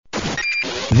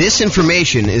This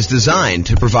information is designed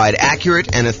to provide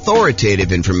accurate and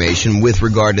authoritative information with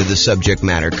regard to the subject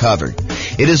matter covered.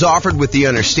 It is offered with the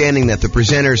understanding that the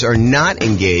presenters are not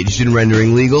engaged in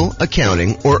rendering legal,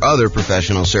 accounting, or other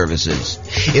professional services.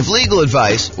 If legal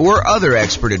advice or other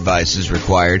expert advice is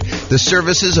required, the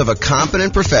services of a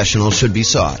competent professional should be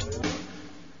sought.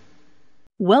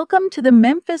 Welcome to the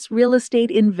Memphis Real Estate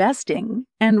Investing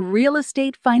and Real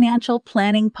Estate Financial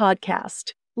Planning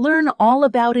Podcast. Learn all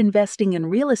about investing in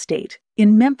real estate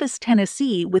in Memphis,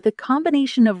 Tennessee, with a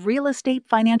combination of real estate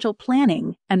financial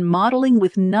planning and modeling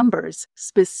with numbers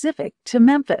specific to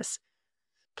Memphis,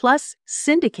 plus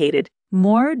syndicated,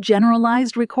 more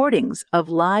generalized recordings of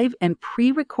live and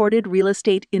pre-recorded real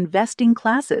estate investing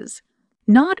classes,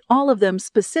 not all of them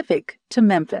specific to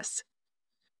Memphis.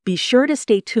 Be sure to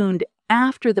stay tuned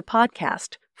after the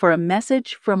podcast for a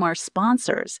message from our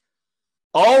sponsors.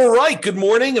 All right. Good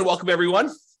morning and welcome,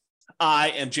 everyone.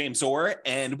 I am James Orr,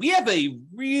 and we have a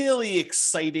really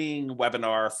exciting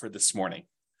webinar for this morning.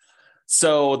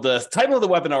 So the title of the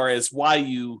webinar is why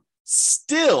you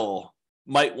still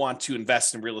might want to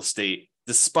invest in real estate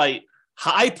despite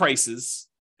high prices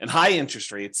and high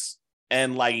interest rates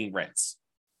and lagging rents.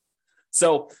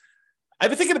 So I've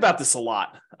been thinking about this a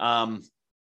lot.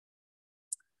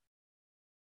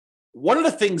 One of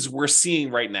the things we're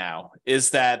seeing right now is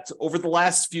that over the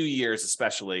last few years,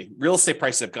 especially, real estate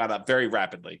prices have gone up very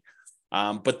rapidly.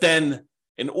 But then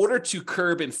in order to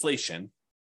curb inflation,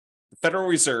 the Federal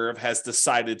Reserve has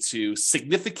decided to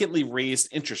significantly raise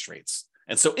interest rates.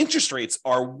 And so interest rates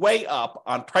are way up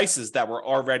on prices that were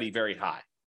already very high.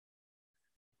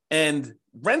 And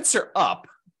rents are up,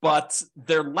 but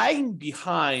they're lagging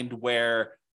behind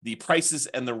where the prices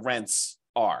and the rents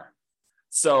are.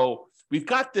 So we've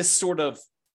got this sort of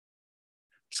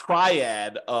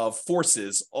triad of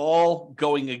forces all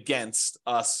going against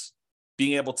us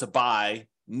being able to buy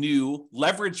new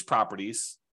leveraged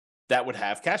properties that would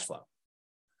have cash flow.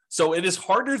 So it is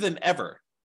harder than ever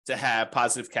to have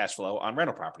positive cash flow on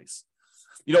rental properties.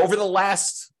 You know, over the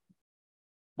last,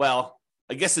 well,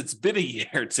 I guess it's been a year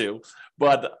or two,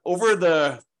 but over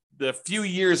the few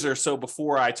years or so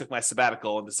before I took my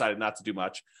sabbatical and decided not to do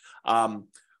much,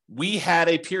 we had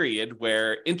a period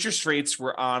where interest rates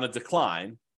were on a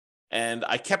decline, and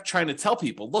I kept trying to tell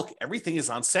people, look, everything is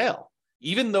on sale.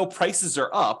 Even though prices are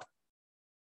up,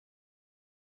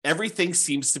 everything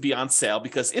seems to be on sale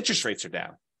because interest rates are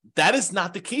down. That is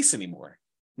not the case anymore.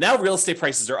 Now real estate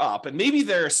prices are up, and maybe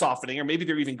they're softening, or maybe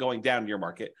they're even going down in your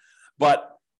market, but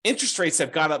interest rates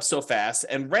have gone up so fast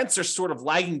and rents are sort of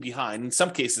lagging behind. In some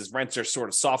cases, rents are sort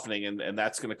of softening, and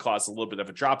that's going to cause a little bit of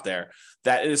a drop there,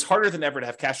 that it is harder than ever to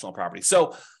have cash flow on property.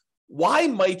 So why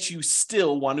might you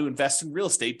still want to invest in real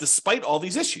estate despite all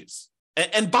these issues?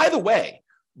 And by the way,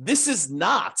 this is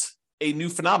not a new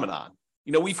phenomenon.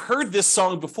 You know, we've heard this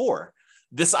song before,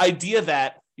 this idea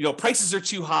that, you know, prices are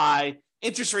too high,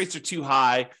 interest rates are too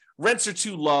high, rents are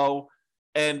too low,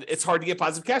 and it's hard to get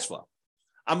positive cash flow.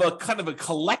 I'm a kind of a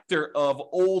collector of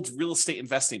old real estate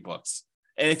investing books.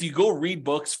 And if you go read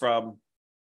books from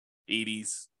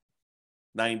 80s,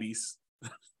 90s,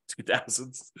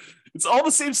 2000s, it's all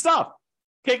the same stuff.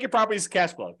 Can't get properties to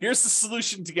cash flow. Here's the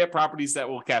solution to get properties that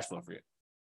will cash flow for you.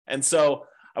 And so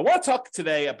I want to talk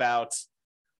today about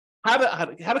how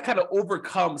to kind of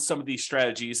overcome some of these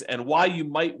strategies and why you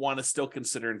might want to still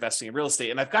consider investing in real estate.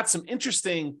 And I've got some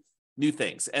interesting new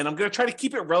things. And I'm going to try to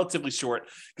keep it relatively short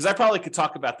because I probably could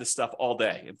talk about this stuff all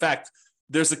day. In fact,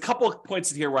 there's a couple of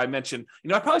points in here where I mentioned, you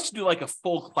know, I probably should do like a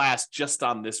full class just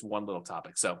on this one little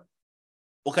topic. So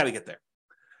we'll kind of get there.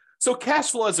 So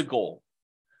cash flow as a goal.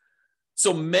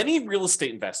 So many real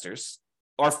estate investors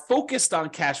are focused on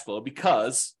cash flow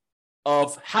because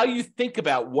of how you think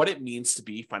about what it means to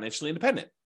be financially independent.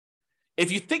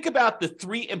 If you think about the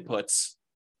three inputs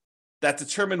that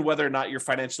determine whether or not you're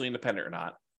financially independent or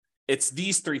not, it's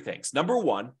these three things. Number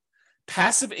one,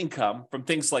 passive income from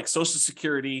things like Social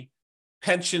Security,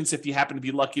 pensions, if you happen to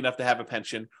be lucky enough to have a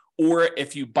pension, or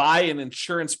if you buy an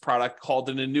insurance product called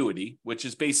an annuity, which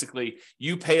is basically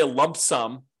you pay a lump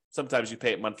sum. Sometimes you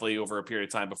pay it monthly over a period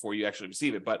of time before you actually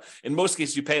receive it. But in most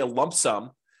cases, you pay a lump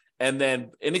sum. And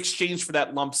then in exchange for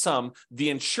that lump sum,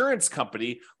 the insurance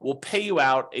company will pay you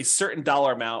out a certain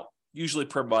dollar amount, usually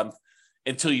per month,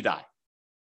 until you die.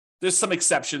 There's some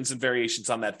exceptions and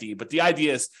variations on that theme, but the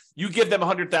idea is you give them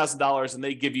 $100,000 and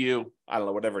they give you, I don't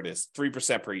know, whatever it is,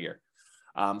 3% per year.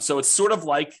 So it's sort of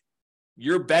like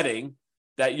you're betting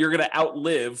that you're going to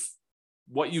outlive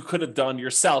what you could have done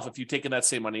yourself if you'd taken that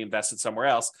same money, invested somewhere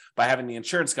else by having the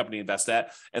insurance company invest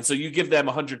that. And so you give them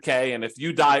 $100K, and if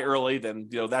you die early, then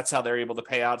that's how they're able to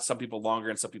pay out. Some people longer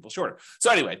and some people shorter.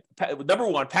 So anyway, number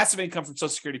one, passive income from Social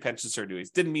Security, pensions, or annuities.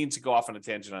 Didn't mean to go off on a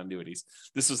tangent on annuities.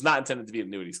 This was not intended to be an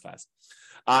annuities class.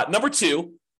 Number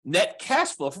two, net cash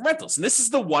flow from rentals. And this is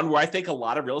the one where I think a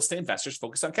lot of real estate investors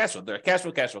focus on cash flow. They're cash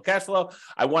flow, cash flow, cash flow.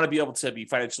 I want to be able to be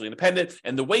financially independent.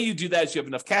 And the way you do that is you have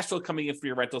enough cash flow coming in for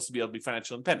your rentals to be able to be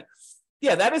financially independent.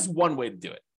 Yeah, that is one way to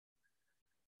do it.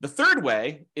 The third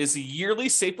way is a yearly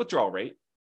safe withdrawal rate,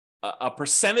 a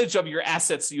percentage of your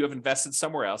assets that you have invested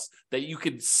somewhere else that you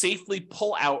could safely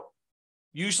pull out,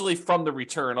 usually from the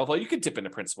return, although you could dip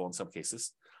into principal in some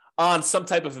cases, on some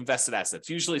type of invested assets,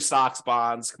 usually stocks,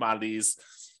 bonds, commodities.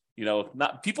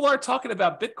 People aren't talking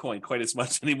about Bitcoin quite as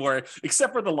much anymore,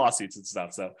 except for the lawsuits and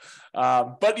stuff. So,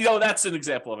 but that's an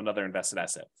example of another invested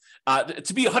asset.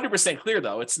 To be 100% clear,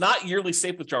 though, it's not yearly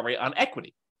safe withdrawal rate on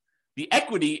equity. The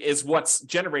equity is what's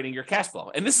generating your cash flow.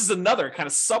 And this is another kind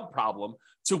of sub problem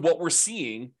to what we're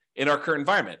seeing in our current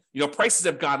environment. Prices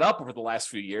have gone up over the last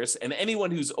few years, and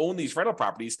anyone who's owned these rental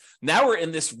properties, now we're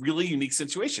in this really unique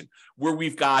situation where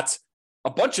we've got a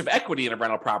bunch of equity in a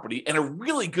rental property and a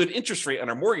really good interest rate on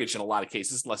our mortgage in a lot of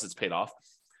cases, unless it's paid off.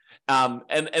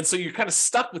 And so you're kind of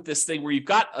stuck with this thing where you've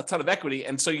got a ton of equity,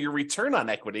 and so your return on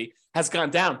equity has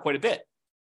gone down quite a bit.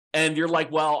 And you're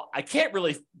like, well, I can't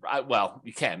really,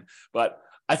 you can, but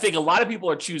I think a lot of people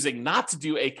are choosing not to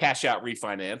do a cash out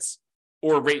refinance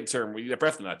or rate and term. You're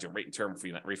definitely not doing rate and term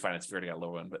refinance if you already got a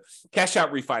low one, but cash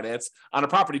out refinance on a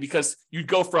property, because you'd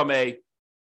go from a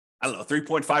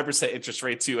 3.5% interest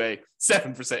rate to a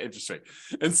 7% interest rate.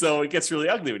 And so it gets really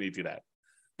ugly when you do that.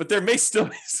 But there may still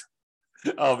be,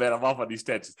 oh man, I'm off on these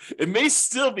tangents. It may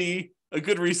still be a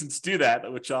good reason to do that,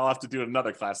 which I'll have to do in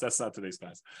another class. That's not today's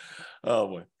class. Oh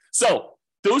boy. So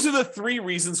those are the three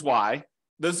reasons why.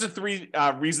 Those are three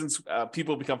reasons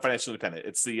people become financially independent.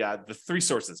 It's the three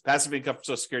sources: passive income from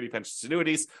Social Security, pensions,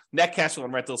 annuities, net cash flow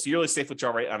on rentals, yearly safe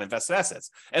withdrawal rate on invested assets.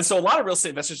 And so a lot of real estate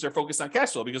investors are focused on cash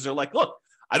flow because they're like, look,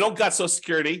 I don't got Social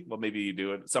Security. Well, maybe you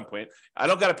do it at some point. I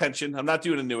don't got a pension. I'm not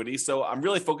doing annuity. So I'm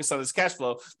really focused on this cash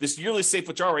flow, this yearly safe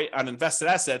withdrawal rate on invested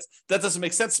assets. That doesn't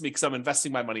make sense to me because I'm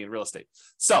investing my money in real estate.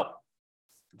 So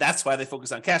that's why they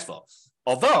focus on cash flow.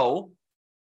 Although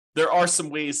there are some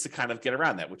ways to kind of get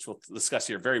around that, which we'll discuss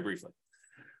here very briefly.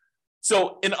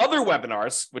 So in other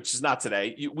webinars, which is not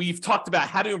today, we've talked about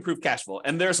how to improve cash flow.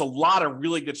 And there's a lot of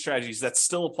really good strategies that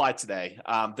still apply today.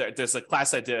 There's a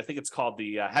class I did, I think it's called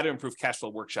the How to Improve Cash Flow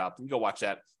Workshop. You can go watch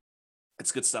that.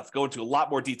 It's good stuff. Go into a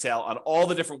lot more detail on all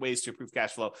the different ways to improve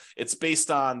cash flow. It's based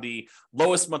on the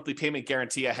lowest monthly payment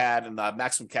guarantee I had and the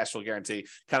maximum cash flow guarantee,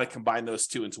 kind of combine those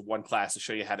two into one class to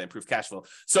show you how to improve cash flow.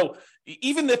 So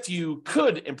even if you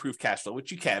could improve cash flow,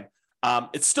 which you can,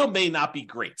 it still may not be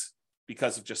great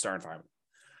because of just our environment.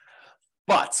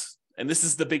 But, and this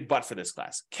is the big but for this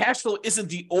class, cash flow isn't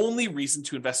the only reason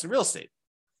to invest in real estate.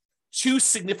 Two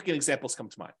significant examples come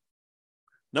to mind.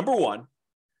 Number one,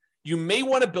 you may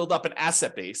want to build up an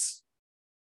asset base,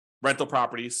 rental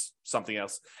properties, something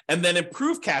else, and then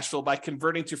improve cash flow by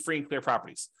converting to free and clear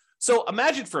properties. So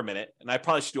imagine for a minute, and I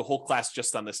probably should do a whole class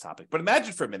just on this topic, but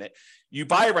imagine for a minute, you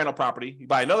buy a rental property, you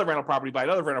buy another rental property, buy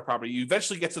another rental property, you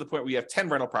eventually get to the point where you have 10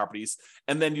 rental properties,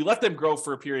 and then you let them grow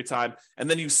for a period of time, and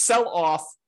then you sell off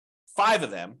 5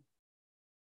 of them,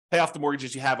 pay off the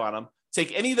mortgages you have on them,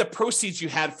 take any of the proceeds you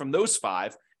had from those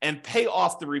 5, and pay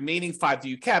off the remaining 5 that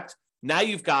you kept. Now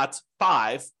you've got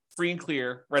 5 free and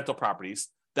clear rental properties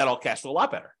that all cash flow a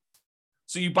lot better.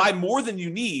 So you buy more than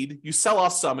you need, you sell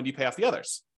off some, and you pay off the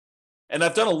others. And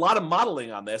I've done a lot of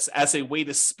modeling on this as a way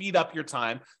to speed up your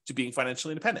time to being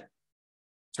financially independent.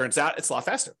 Turns out it's a lot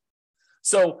faster.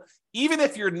 So even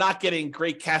if you're not getting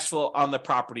great cash flow on the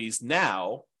properties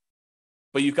now,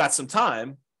 but you've got some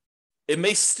time, it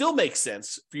may still make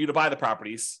sense for you to buy the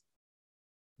properties,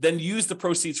 then use the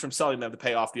proceeds from selling them to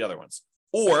pay off the other ones.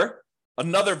 Or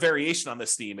another variation on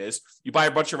this theme is you buy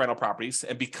a bunch of rental properties,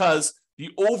 and because the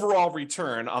overall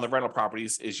return on the rental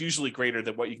properties is usually greater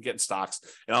than what you can get in stocks,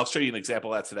 and I'll show you an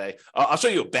example of that today. I'll show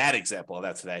you a bad example of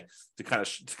that today to kind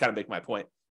of make my point.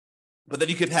 But then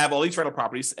you could have all these rental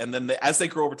properties, and then as they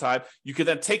grow over time, you could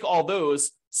then take all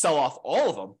those, sell off all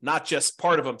of them, not just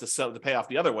part of them to pay off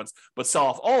the other ones, but sell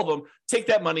off all of them, take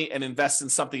that money and invest in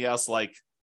something else like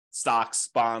stocks,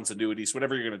 bonds, annuities,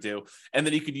 whatever you're going to do. And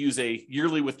then you could use a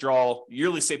yearly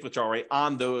safe withdrawal rate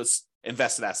on those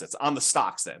invested assets, on the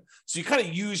stocks then. So you kind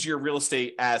of use your real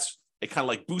estate as a kind of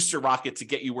like booster rocket to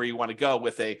get you where you want to go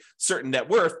with a certain net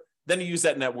worth. Then you use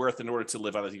that net worth in order to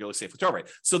live on a yearly safe withdrawal rate.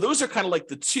 So those are kind of like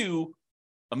the two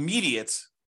immediate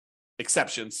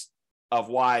exceptions of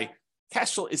why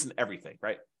cash flow isn't everything,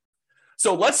 right?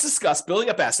 So let's discuss building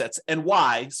up assets and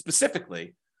why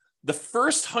specifically the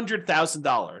first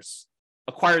 $100,000,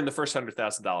 acquiring the first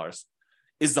 $100,000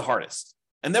 is the hardest.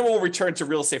 And then we'll return to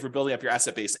real estate for building up your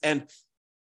asset base. And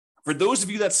for those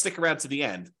of you that stick around to the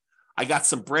end, I got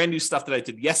some brand new stuff that I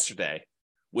did yesterday,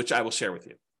 which I will share with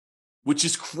you, which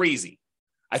is crazy.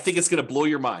 I think it's going to blow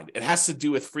your mind. It has to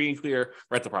do with free and clear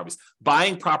rental properties,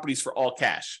 buying properties for all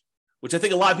cash, which I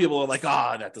think a lot of people are like,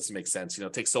 that doesn't make sense.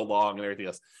 It takes so long and everything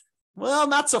else. Well,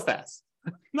 not so fast.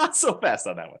 Not so fast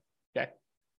on that one. Okay.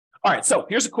 All right. So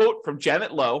here's a quote from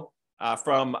Janet Lowe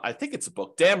from, I think it's a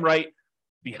book, Damn Right,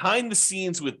 Behind the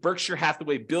Scenes with Berkshire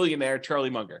Hathaway billionaire Charlie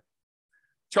Munger.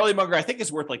 Charlie Munger, I think,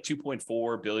 is worth like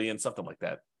 2.4 billion, something like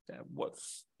that.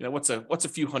 What's a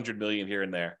few hundred million here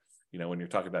and there, when you're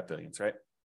talking about billions, right?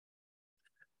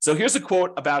 So here's a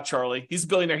quote about Charlie. He's a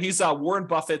billionaire. He's Warren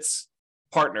Buffett's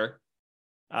partner.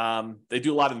 They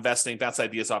do a lot of investing, bounce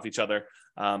ideas off each other.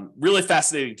 Really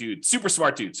fascinating dude, super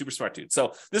smart dude.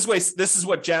 So this is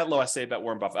what Janet Lowe has to say about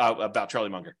Warren Buffett, about Charlie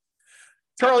Munger.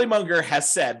 Charlie Munger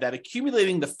has said that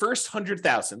accumulating the first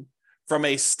 100,000 from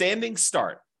a standing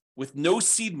start with no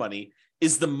seed money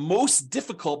is the most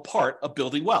difficult part of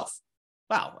building wealth.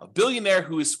 Wow, a billionaire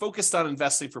who is focused on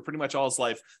investing for pretty much all his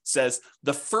life says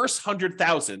the first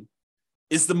 100,000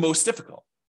 is the most difficult.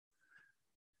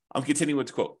 I'm continuing with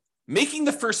the quote. Making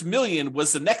the first million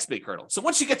was the next big hurdle. So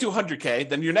once you get to 100K,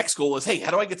 then your next goal is, hey,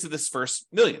 how do I get to this first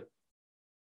million?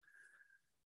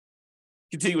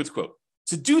 Continue with the quote.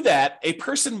 To do that, a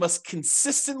person must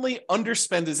consistently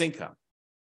underspend his income.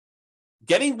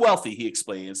 Getting wealthy, he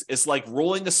explains, is like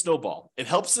rolling a snowball. It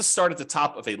helps to start at the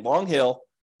top of a long hill,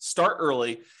 start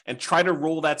early, and try to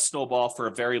roll that snowball for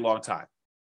a very long time.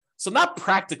 So not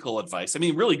practical advice. I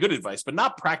mean, really good advice, but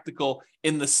not practical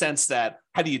in the sense that,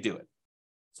 how do you do it?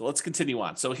 So let's continue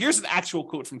on. So here's an actual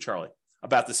quote from Charlie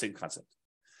about the same concept.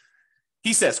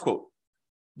 He says, quote,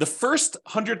 the first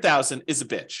 100,000 is a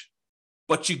bitch,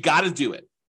 but you got to do it.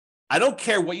 I don't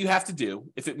care what you have to do.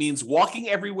 If it means walking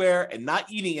everywhere and not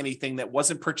eating anything that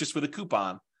wasn't purchased with a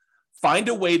coupon, find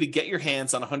a way to get your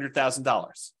hands on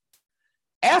 $100,000.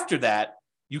 After that,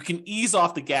 you can ease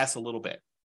off the gas a little bit.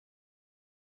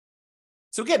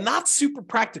 So again, not super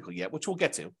practical yet, which we'll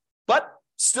get to, but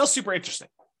still super interesting.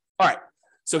 All right.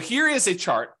 So here is a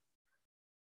chart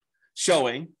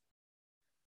showing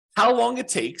how long it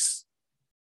takes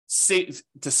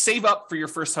to save up for your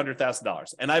first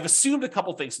 $100,000. And I've assumed a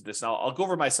couple things with this. Now I'll go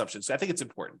over my assumptions. I think it's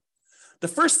important. The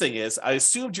first thing is I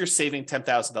assumed you're saving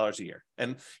 $10,000 a year.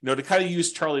 And to kind of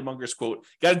use Charlie Munger's quote,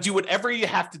 you got to do whatever you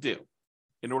have to do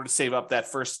in order to save up that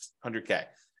first 100K.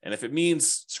 And if it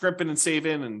means scrimping and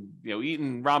saving and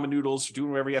eating ramen noodles,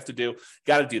 doing whatever you have to do,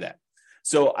 got to do that.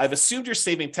 So I've assumed you're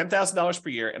saving $10,000 per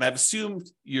year, and I've assumed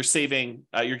you're saving,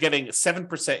 you're getting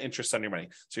 7% interest on your money.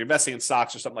 So you're investing in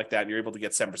stocks or something like that, and you're able to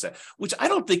get 7%, which I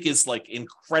don't think is like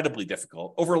incredibly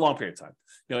difficult over a long period of time.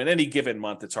 In any given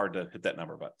month, it's hard to hit that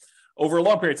number, but over a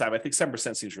long period of time, I think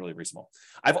 7% seems really reasonable.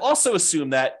 I've also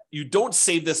assumed that you don't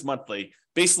save this monthly.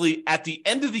 Basically, at the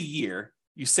end of the year,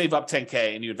 you save up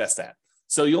 10K and you invest that.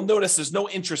 So you'll notice there's no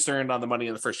interest earned on the money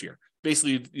in the first year.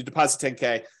 Basically, you deposit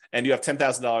 10K and you have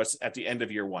 $10,000 at the end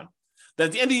of year one. Then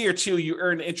at the end of year two, you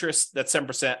earn interest that's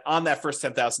 7% on that first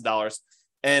 $10,000,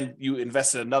 and you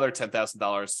invested another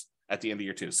 $10,000 at the end of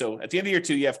year two. So at the end of year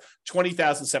two, you have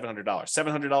 $20,700.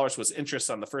 $700 was interest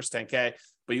on the first 10K,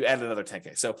 but you added another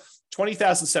 10K. So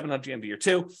 $20,700 at the end of year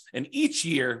two. And each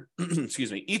year,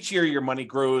 each year your money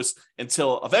grows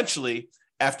until eventually,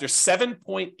 after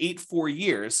 7.84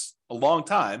 years, a long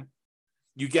time,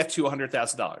 you get to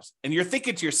 $100,000. And you're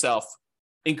thinking to yourself,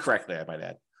 incorrectly, I might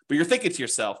add, but you're thinking to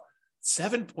yourself,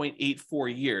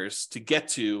 7.84 years to get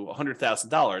to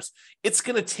 $100,000, it's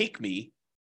going to take me,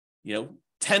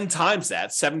 10 times that,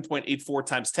 7.84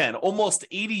 times 10, almost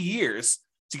 80 years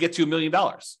to get to $1 million.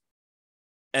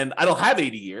 And I don't have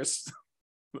 80 years.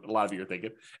 A lot of you are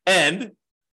thinking. And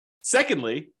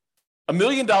secondly, $1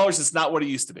 million is not what it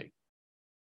used to be.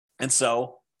 And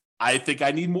so I think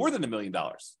I need more than $1 million.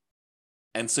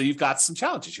 And so you've got some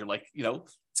challenges. You're like,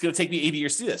 it's going to take me 80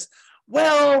 years to do this.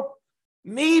 Well,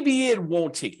 maybe it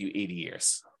won't take you 80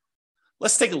 years.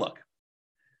 Let's take a look.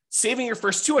 Saving your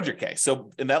first 200K.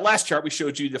 So in that last chart, we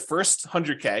showed you the first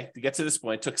 100K to get to this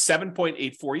point took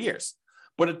 7.84 years.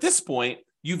 But at this point,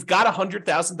 you've got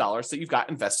 $100,000 that you've got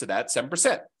invested at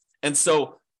 7%. And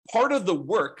so part of the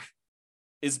work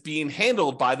is being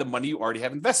handled by the money you already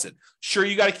have invested. Sure,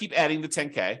 you got to keep adding the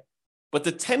 10K, but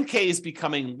the 10K is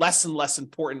becoming less and less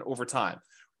important over time.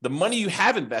 The money you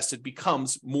have invested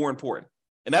becomes more important.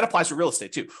 And that applies for real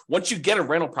estate too. Once you get a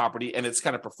rental property and it's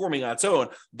kind of performing on its own,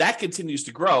 that continues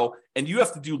to grow and you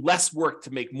have to do less work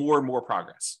to make more and more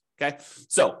progress. Okay.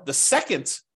 So the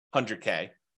second 100K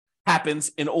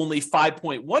happens in only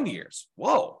 5.1 years.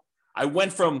 Whoa. I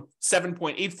went from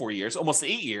 7.84 years, almost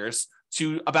 8 years,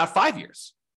 to about 5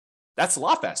 years. That's a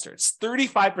lot faster. It's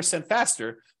 35%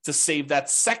 faster to save that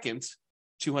second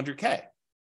 200K.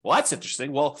 Well, that's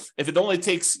interesting. Well, if it only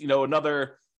takes,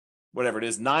 another, whatever it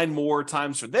is, 9 more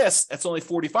times for this, that's only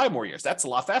 45 more years. That's a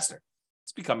lot faster.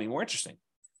 It's becoming more interesting.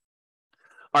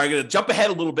 All right, I'm going to jump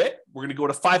ahead a little bit. We're going to go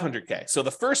to 500K. So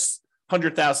the first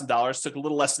 $100,000 took a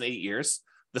little less than 8 years.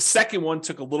 The second one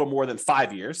took a little more than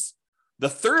 5 years. The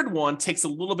third one takes a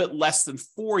little bit less than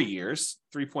 4 years,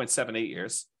 3.78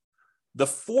 years. The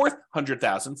fourth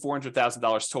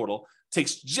 $400,000 total,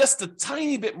 takes just a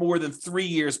tiny bit more than 3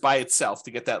 years by itself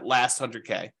to get that last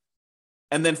 100K.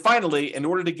 And then finally, in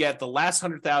order to get the last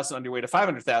 100,000 on your way to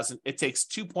 500,000, it takes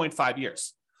 2.5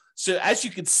 years. So as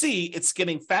you can see, it's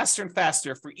getting faster and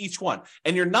faster for each one.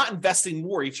 And you're not investing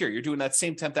more each year. You're doing that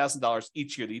same $10,000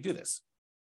 each year that you do this.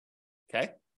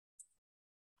 Okay.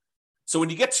 So when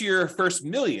you get to your first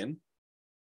million,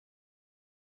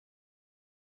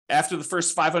 after the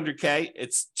first 500K,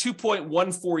 it's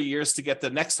 2.14 years to get the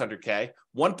next 100K,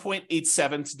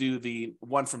 1.87 to do the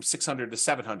one from 600 to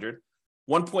 700,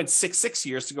 1.66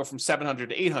 years to go from 700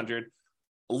 to 800,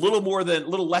 a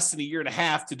little less than a year and a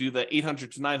half to do the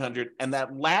 800 to 900, and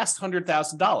that last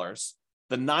 $100,000,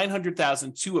 the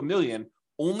 900,000 to a million,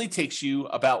 only takes you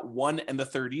about 1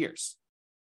 1/3 years,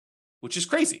 which is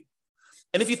crazy.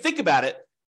 And if you think about it,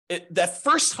 that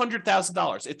first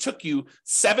 $100,000, it took you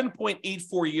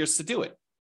 7.84 years to do it.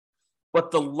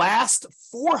 But the last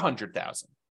 400,000,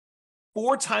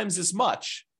 4 times as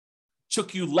much,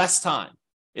 took you less time.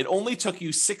 It only took you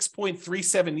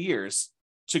 6.37 years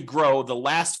to grow the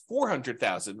last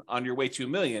 400,000 on your way to a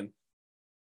million,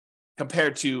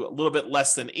 compared to a little bit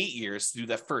less than 8 years to do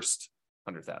that first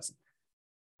 100,000.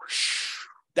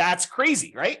 That's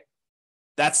crazy, right?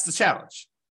 That's the challenge.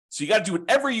 So you got to do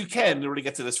whatever you can in order to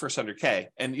get to this first 100K.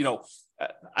 And,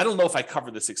 I don't know if I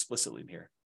covered this explicitly in here.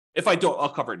 If I don't, I'll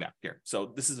cover it now here. So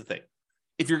this is the thing.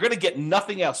 If you're going to get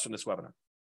nothing else from this webinar,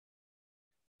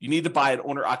 you need to buy an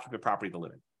owner-occupant property to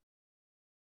live in.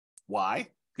 Why?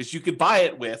 Because you could buy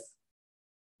it with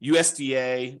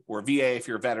USDA or VA if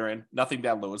you're a veteran, nothing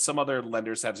down loan. Some other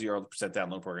lenders have 0%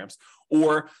 down loan programs,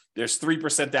 or there's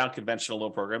 3% down conventional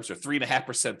loan programs or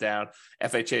 3.5% down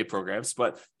FHA programs.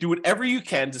 But do whatever you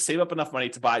can to save up enough money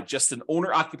to buy just an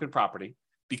owner-occupant property,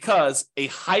 because a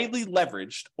highly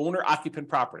leveraged owner-occupant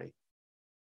property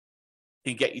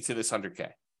can get you to this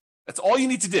 100K. That's all you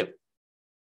need to do.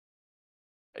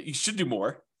 You should do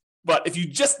more, but if you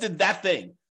just did that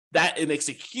thing, it makes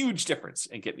a huge difference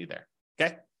in getting you there.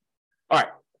 Okay. All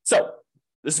right. So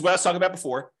this is what I was talking about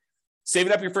before.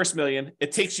 Saving up your first million.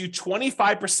 It takes you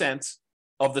 25%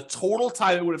 of the total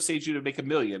time it would have saved you to make a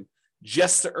million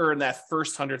just to earn that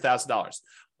first $100,000.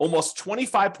 Almost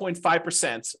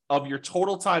 25.5% of your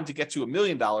total time to get to $1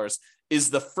 million is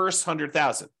the first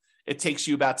 100,000. It takes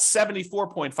you about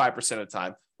 74.5% of the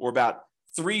time, or about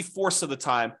 3/4 of the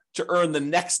time, to earn the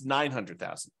next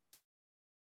 900,000.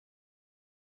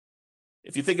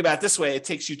 If you think about it this way, it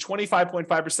takes you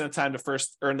 25.5% of time to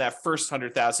earn that first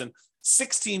 100,000,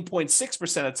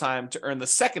 16.6% of time to earn the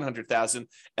second 100,000,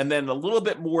 and then a little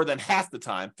bit more than half the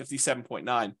time,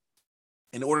 57.9,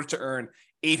 in order to earn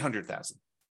 800,000.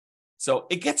 So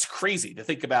it gets crazy to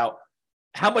think about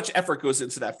how much effort goes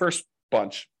into that first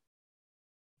bunch,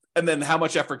 and then how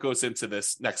much effort goes into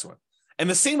this next one. And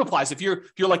the same applies if you're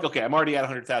like, okay, I'm already at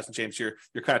 100,000, James. You're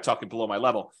kind of talking below my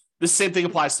level. This same thing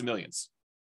applies to millions.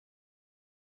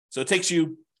 So it takes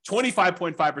you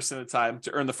 25.5% of the time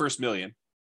to earn the first million,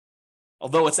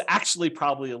 although it's actually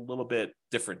probably a little bit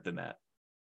different than that.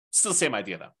 Still the same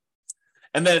idea, though.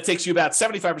 And then it takes you about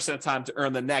 75% of the time to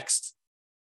earn the next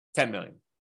 10 million.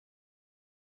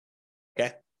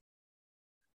 Okay?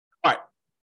 All right.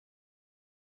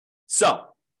 So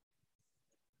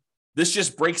this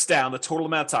just breaks down the total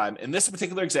amount of time. In this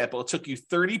particular example, it took you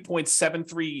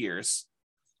 30.73 years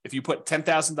if you put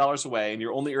 $10,000 away and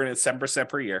you're only earning 7%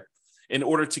 per year in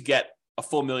order to get a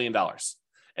full $1 million.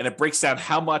 And it breaks down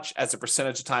how much as a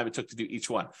percentage of time it took to do each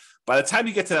one. By the time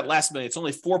you get to that last million, it's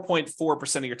only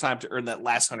 4.4% of your time to earn that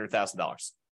last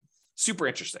 $100,000. Super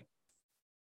interesting.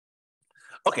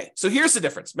 Okay, so here's the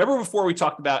difference. Remember before we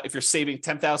talked about if you're saving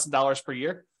 $10,000 per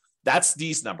year? That's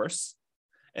these numbers.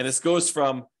 And this goes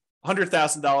from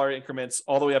 $100,000 increments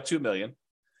all the way up to $1 million.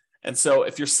 And so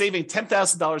if you're saving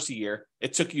 $10,000 a year,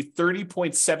 it took you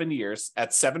 30.7 years at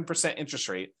 7% interest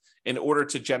rate in order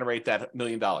to generate that $1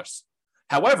 million.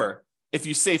 However, if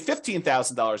you save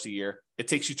 $15,000 a year, it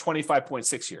takes you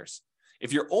 25.6 years.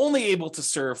 If you're only able to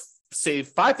save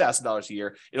 $5,000 a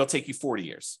year, it'll take you 40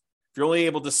 years. If you're only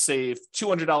able to save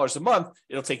 $200 a month,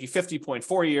 it'll take you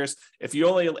 50.4 years. If you're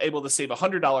only able to save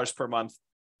 $100 per month,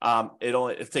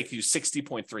 it'll take you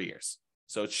 60.3 years.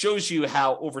 So it shows you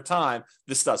how over time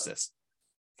this does this.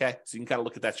 Okay, so you can kind of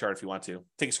look at that chart if you want to.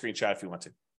 Take a screenshot if you want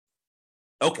to.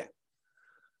 Okay.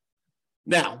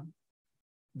 Now,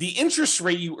 the interest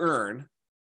rate you earn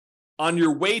on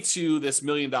your way to this $1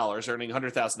 million, earning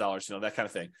 $100,000, that kind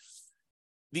of thing,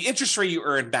 the interest rate you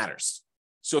earn matters.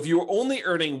 So if you're only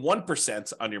earning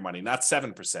 1% on your money, not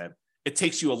 7%, it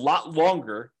takes you a lot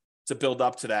longer to build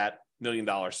up to that $1 million,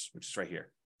 which is right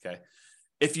here. Okay.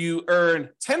 If you earn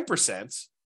 10%,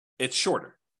 it's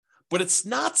shorter, but it's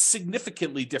not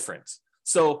significantly different.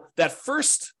 So that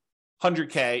first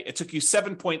 100K, it took you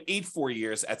 7.84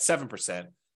 years at 7%.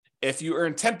 If you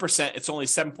earn 10%, it's only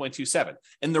 7.27.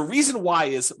 And the reason why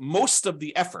is most of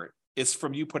the effort is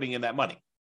from you putting in that money.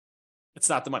 It's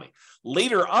not the money.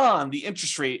 Later on, the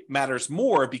interest rate matters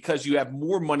more because you have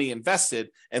more money invested.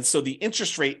 And so the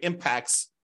interest rate impacts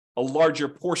a larger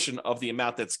portion of the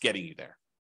amount that's getting you there.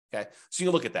 Okay. So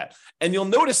you look at that. And you'll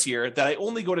notice here that I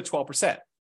only go to 12%.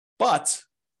 But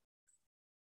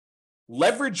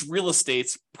leveraged real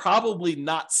estate's probably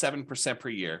not 7% per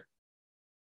year.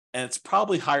 And it's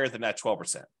probably higher than that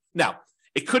 12%. Now,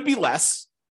 it could be less,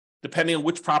 depending on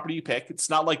which property you pick. It's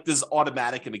not like this is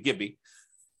automatic and a give me.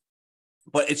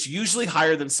 But it's usually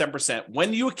higher than 7%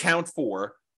 when you account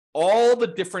for all the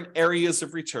different areas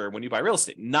of return when you buy real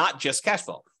estate, not just cash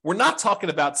flow. We're not talking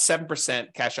about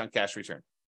 7% cash on cash return.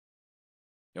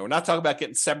 We're not talking about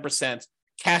getting 7%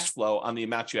 cash flow on the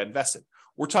amount you had invested.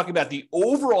 We're talking about the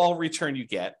overall return you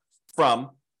get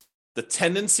from the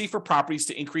tendency for properties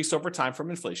to increase over time from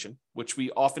inflation, which we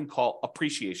often call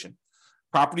appreciation.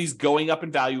 Properties going up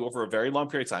in value over a very long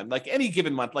period of time, like any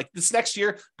given month, like this next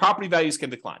year, property values can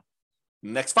decline. In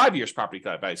the next 5 years, property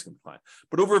values can decline.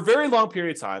 But over a very long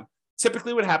period of time,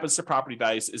 typically what happens to property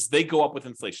values is they go up with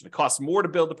inflation. It costs more to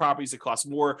build the properties. It costs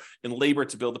more in labor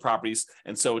to build the properties.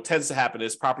 And so what tends to happen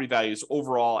is property values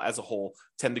overall as a whole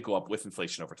tend to go up with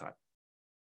inflation over time.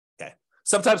 Okay.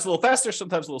 Sometimes a little faster,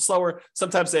 sometimes a little slower.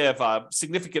 Sometimes they have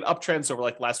significant uptrends over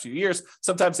like the last few years.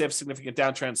 Sometimes they have significant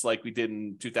downtrends like we did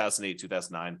in 2008,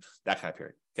 2009, that kind of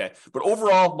period. Okay. But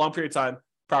overall, long period of time,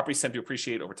 properties tend to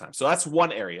appreciate over time. So that's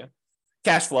one area.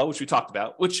 Cash flow, which we talked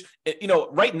about, which,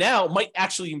 right now might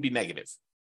actually even be negative.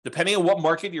 Depending on what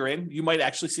market you're in, you might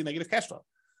actually see negative cash flow.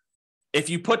 If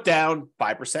you put down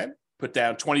 5%, put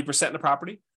down 20% in the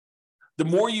property, the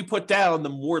more you put down, the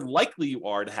more likely you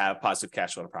are to have positive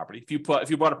cash flow on a property. If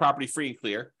you bought a property free and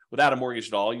clear without a mortgage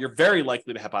at all, you're very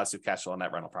likely to have positive cash flow on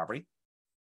that rental property.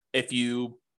 If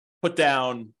you put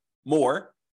down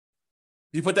more,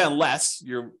 if you put down less,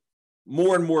 you're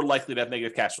more and more likely to have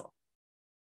negative cash flow.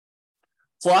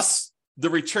 Plus the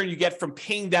return you get from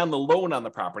paying down the loan on the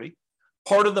property.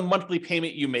 Part of the monthly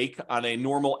payment you make on a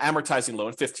normal amortizing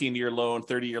loan, 15-year loan,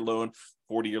 30-year loan,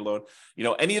 40-year loan,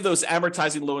 any of those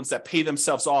amortizing loans that pay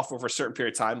themselves off over a certain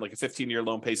period of time, like a 15-year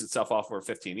loan pays itself off over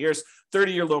 15 years,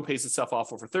 30-year loan pays itself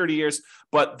off over 30 years.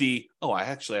 But I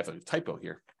actually have a typo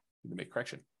here. Let me make a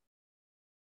correction.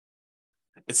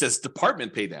 It says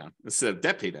department pay down instead of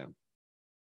debt pay down.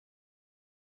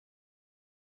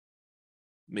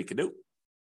 Make a note.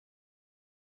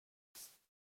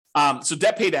 So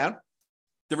debt pay down,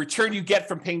 the return you get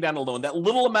from paying down a loan, that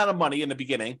little amount of money in the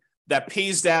beginning that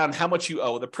pays down how much you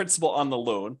owe, the principal on the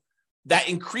loan, that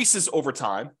increases over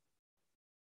time.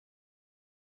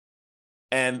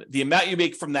 And the amount you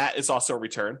make from that is also a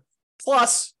return.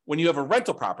 Plus, when you have a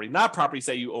rental property, not properties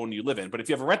that you own, you live in, but if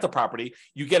you have a rental property,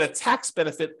 you get a tax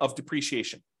benefit of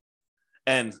depreciation.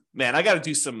 And man, I got to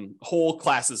do some whole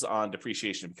classes on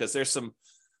depreciation because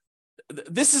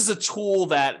this is a tool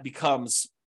that becomes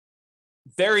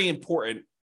very important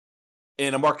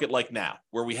in a market like now,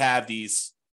 where we have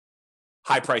these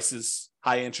high prices,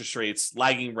 high interest rates,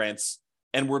 lagging rents,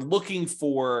 and we're looking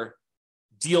for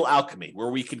deal alchemy, where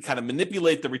we can kind of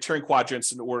manipulate the return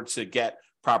quadrants in order to get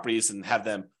properties and have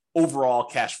them overall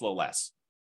cash flow less.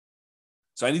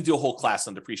 So I need to do a whole class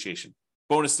on depreciation,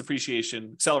 bonus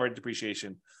depreciation, accelerated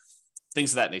depreciation,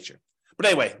 things of that nature. But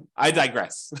anyway, I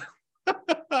digress.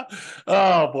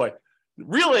 Oh boy.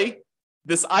 Really,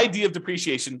 this idea of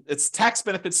depreciation, it's tax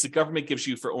benefits the government gives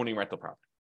you for owning rental property.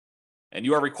 And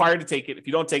you are required to take it. If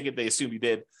you don't take it, they assume you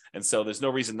did. And so there's no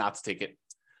reason not to take it.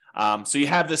 So you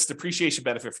have this depreciation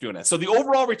benefit for doing that. So the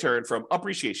overall return from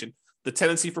appreciation, the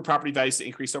tendency for property values to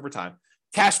increase over time,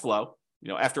 cash flow,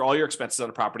 after all your expenses on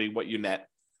a property, what you net,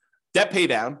 debt pay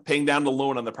down, paying down the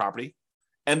loan on the property,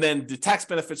 and then the tax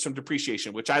benefits from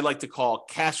depreciation, which I like to call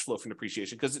cash flow from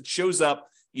depreciation, because it shows up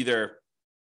either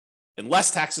in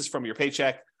less taxes from your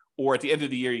paycheck, or at the end of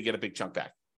the year, you get a big chunk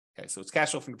back. Okay, so it's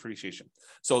cash flow from depreciation.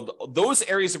 So those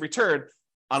areas of return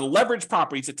on leveraged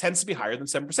properties, it tends to be higher than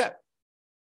 7%.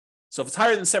 So if it's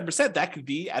higher than 7%, that could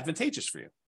be advantageous for you.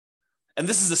 And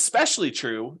this is especially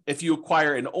true if you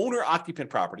acquire an owner-occupant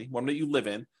property, one that you live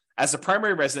in, as a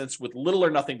primary residence with little or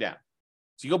nothing down.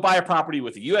 So you go buy a property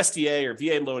with a USDA or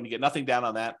VA loan, you get nothing down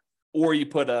on that, or you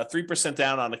put a 3%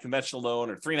 down on a conventional loan,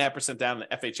 or 3.5% down on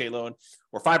an FHA loan,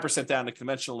 or 5% down on a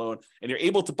conventional loan, and you're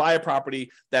able to buy a property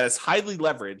that is highly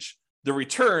leveraged. The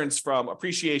returns from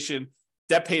appreciation,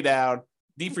 debt pay down,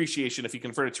 depreciation, if you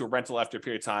convert it to a rental after a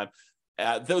period of time,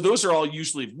 those are all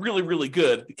usually really, really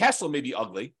good. The cash flow may be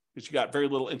ugly because you got very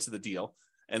little into the deal.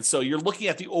 And so you're looking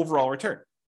at the overall return.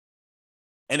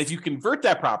 And if you convert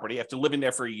that property after living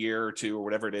there for a year or two or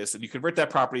whatever it is, and you convert that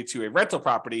property to a rental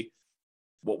property,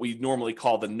 what we normally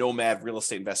call the nomad real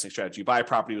estate investing strategy. You buy a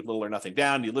property with little or nothing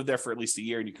down, you live there for at least a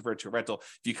year, and you convert it to a rental.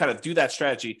 If you kind of do that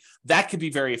strategy, that could be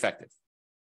very effective.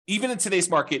 Even in today's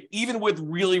market, even with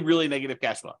really, really negative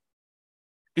cash flow.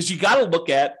 Because you got to look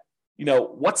at,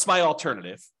 what's my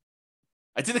alternative?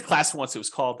 I did a class once, it was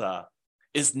called,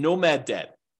 Is Nomad Dead?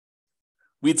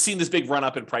 We had seen this big run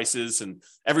up in prices, and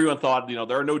everyone thought,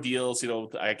 there are no deals.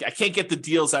 I can't get the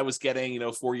deals I was getting,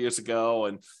 4 years ago,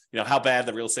 and how bad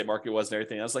the real estate market was and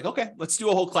everything. I was like, okay, let's do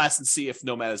a whole class and see if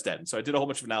Nomad is dead. And so I did a whole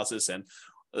bunch of analysis, and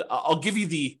I'll give you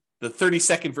the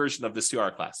 30-second version of this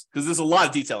 2-hour class, because there's a lot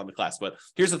of detail in the class, but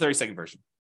here's the 30-second version.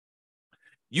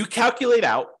 You calculate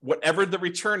out whatever the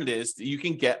return it is that you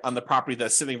can get on the property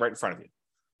that's sitting right in front of you.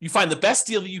 You find the best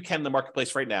deal that you can in the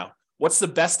marketplace right now. What's the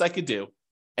best I could do?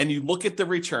 And you look at the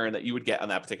return that you would get on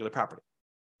that particular property.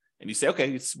 And you say,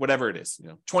 okay, it's whatever it is,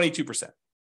 22%.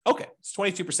 Okay, it's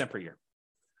 22% per year.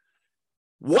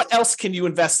 What else can you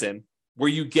invest in where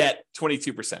you get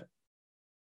 22%?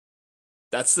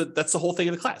 That's the whole thing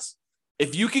of the class.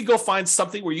 If you can go find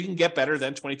something where you can get better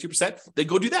than 22%, then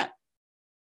go do that.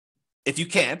 If you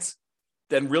can't,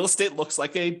 then real estate looks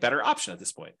like a better option at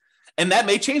this point. And that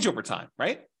may change over time,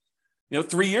 right?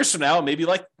 3 years from now, maybe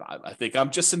like, I think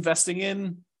I'm just investing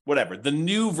in whatever, the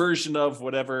new version of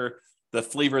whatever the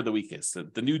flavor of the week is,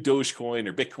 the new Dogecoin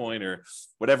or Bitcoin or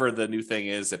whatever the new thing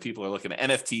is that people are looking at,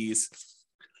 NFTs.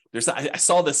 I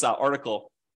saw this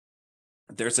article.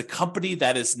 There's a company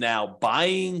that is now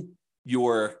buying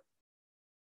your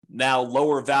now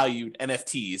lower valued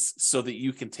NFTs so that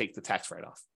you can take the tax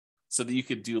write-off, so that you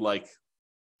could do like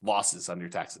losses on your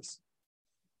taxes,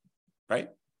 right?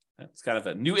 It's kind of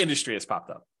a new industry that's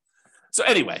popped up. So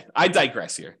anyway, I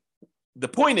digress here. The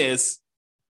point is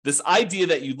this idea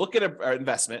that you look at an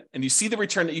investment and you see the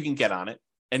return that you can get on it,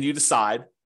 and you decide,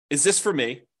 is this for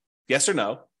me? Yes or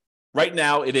no? Right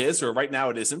now it is, or right now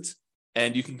it isn't.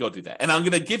 And you can go do that. And I'm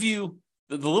going to give you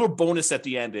the little bonus at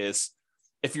the end is,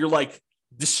 if you're like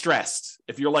distressed,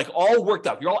 if you're like all worked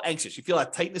up, you're all anxious, you feel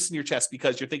that tightness in your chest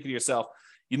because you're thinking to yourself,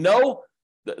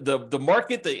 the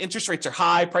market, the interest rates are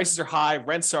high, prices are high,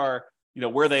 rents are,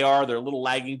 where they are, they're a little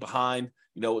lagging behind.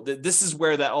 This is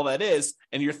where all that is.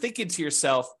 And you're thinking to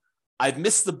yourself, I've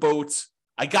missed the boat.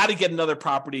 I got to get another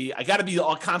property. I got to be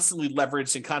all constantly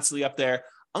leveraged and constantly up there.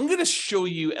 I'm going to show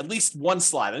you at least one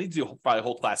slide. I need to do probably a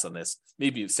whole class on this,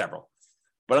 maybe several,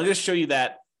 but I'm going to show you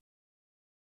that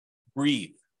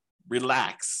breathe,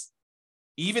 relax.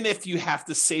 Even if you have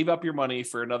to save up your money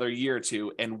for another year or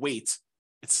two and wait,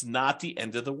 it's not the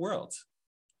end of the world.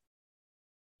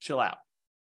 Chill out.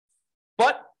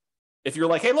 But if you're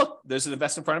like, hey, look, there's an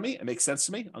investment in front of me, it makes sense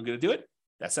to me, I'm going to do it,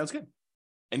 that sounds good.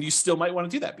 And you still might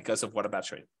want to do that because of what I'm about to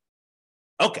show you.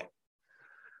 Okay.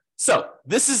 So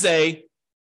this is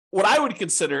what I would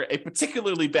consider a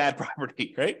particularly bad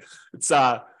property, right? It's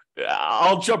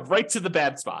I'll jump right to the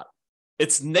bad spot.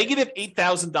 It's negative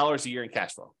 $8,000 a year in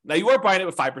cash flow. Now you are buying it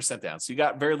with 5% down, so you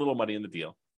got very little money in the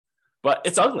deal, but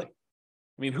it's ugly.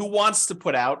 I mean, who wants to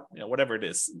put out, whatever it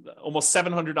is, almost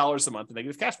 $700 a month in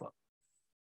negative cash flow?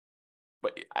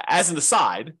 But as an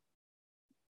aside,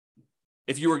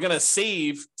 if you were going to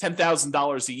save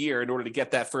 $10,000 a year in order to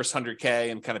get that first 100K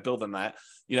and kind of build on that,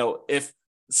 if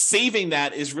saving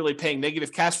that is really paying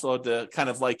negative cash flow to kind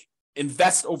of like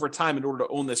invest over time in order to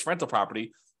own this rental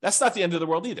property, that's not the end of the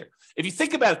world either. If you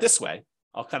think about it this way,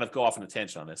 I'll kind of go off on a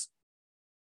tangent on this.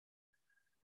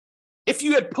 If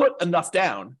you had put enough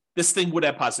down, this thing would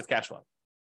have positive cash flow.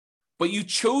 But you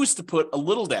chose to put a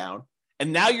little down,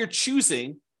 and now you're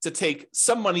choosing to take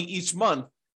some money each month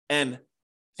and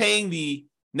paying the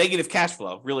negative cash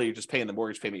flow. Really, you're just paying the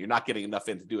mortgage payment. You're not getting enough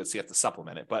in to do it, so you have to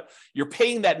supplement it. But you're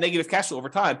paying that negative cash flow over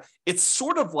time. It's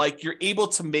sort of like you're able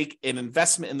to make an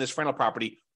investment in this rental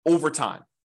property over time.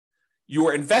 You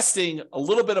are investing a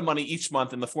little bit of money each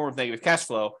month in the form of negative cash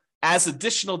flow as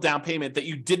additional down payment that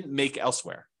you didn't make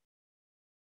elsewhere.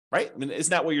 Right? I mean,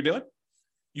 isn't that what you're doing?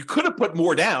 You could have put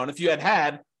more down if you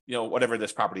had, whatever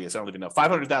this property is. I don't even know,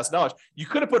 $500,000. You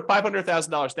could have put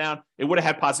 $500,000 down. It would have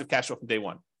had positive cash flow from day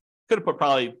one. Could have put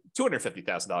probably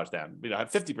 $250,000 down.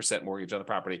 Had 50% mortgage on the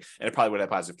property, and it probably would have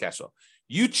positive cash flow.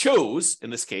 You chose, in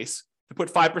this case, to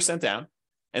put 5% down,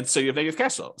 and so you have negative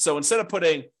cash flow. So instead of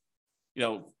putting,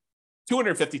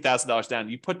 $250,000 down,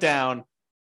 you put down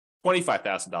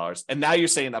 $25,000, and now you're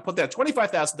saying, I'll put down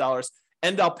 $25,000,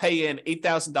 and I'll pay in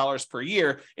 $8,000 per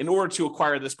year in order to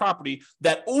acquire this property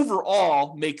that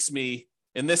overall makes me,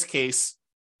 in this case,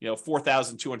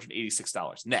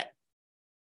 $4,286 net.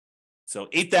 So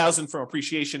 $8,000 from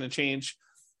appreciation and change,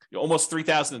 almost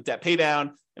 $3,000 in debt pay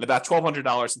down, and about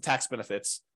 $1,200 in tax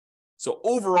benefits. So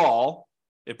overall,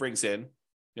 it brings in,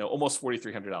 almost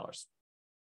 $4,300.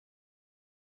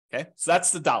 Okay, so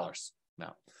that's the dollars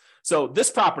now. So this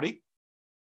property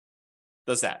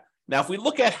does that. Now, if we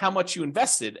look at how much you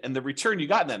invested and the return you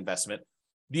got in that investment,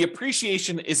 the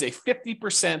appreciation is a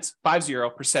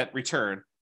 50% return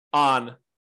on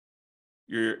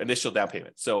your initial down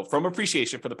payment. So from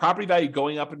appreciation, for the property value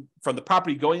going up, from the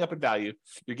property going up in value,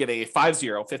 you're getting a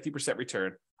 50%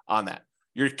 return on that.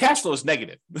 Your cash flow is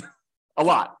negative, a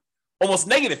lot, almost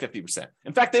negative 50%.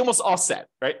 In fact, they almost offset,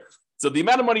 right? So the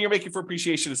amount of money you're making for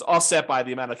appreciation is offset by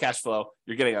the amount of cash flow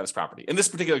you're getting on this property. In this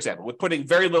particular example, with putting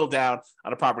very little down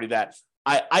on a property that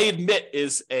I admit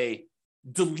is a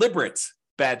deliberate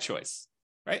bad choice,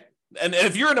 right? And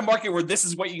if you're in a market where this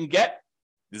is what you can get,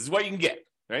 this is what you can get,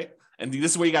 right? And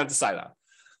this is what you got to decide on.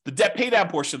 The debt pay down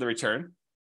portion of the return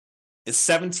is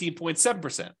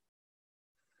 17.7%.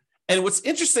 And what's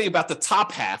interesting about the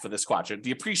top half of this quadrant, the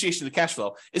appreciation of the cash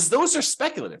flow, is those are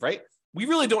speculative, right? We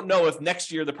really don't know if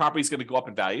next year the property is going to go up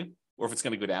in value or if it's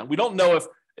going to go down. We don't know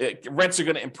if rents are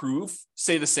going to improve,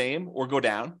 stay the same, or go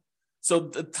down. So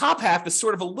the top half is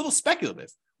sort of a little speculative.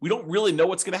 We don't really know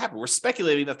what's going to happen. We're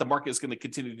speculating that the market is going to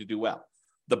continue to do well.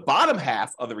 The bottom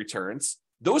half of the returns,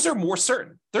 those are more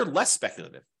certain. They're less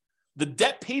speculative. The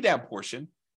debt pay down portion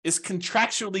is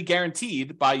contractually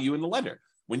guaranteed by you and the lender.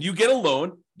 When you get a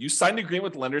loan, you sign an agreement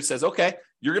with the lender that says, okay,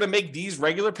 you're going to make these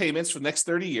regular payments for the next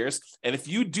 30 years. And if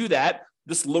you do that,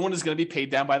 this loan is going to be paid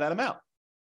down by that amount.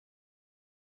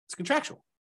 It's contractual.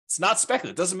 It's not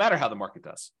speculative. It doesn't matter how the market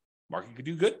does. Market could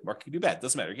do good, market could do bad. It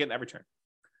doesn't matter. You're getting that return.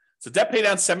 So debt pay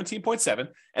down 17.7,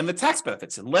 and the tax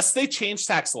benefits, unless they change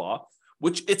tax law,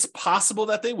 which it's possible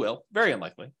that they will, very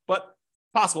unlikely, but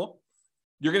possible,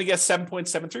 you're going to get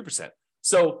 7.73%.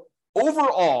 So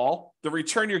overall, the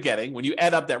return you're getting when you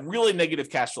add up that really negative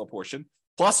cash flow portion,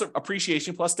 plus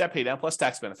appreciation, plus debt pay down, plus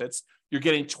tax benefits, you're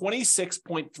getting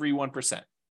 26.31%.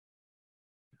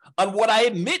 On what I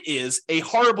admit is a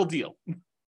horrible deal.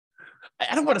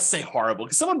 I don't want to say horrible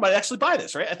because someone might actually buy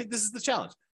this, right? I think this is the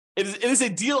challenge. It is a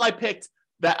deal I picked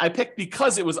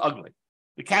because it was ugly.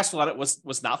 The cash flow on it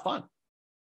was not fun.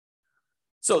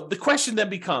 So the question then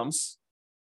becomes,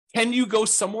 can you go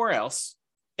somewhere else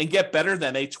and get better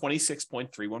than a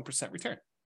 26.31% return?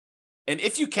 And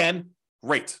if you can,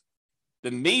 great.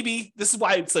 Then maybe this is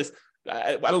why it says,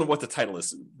 I don't know what the title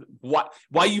is,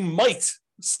 why you might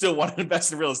still want to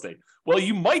invest in real estate. Well,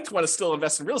 you might want to still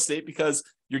invest in real estate because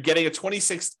you're getting a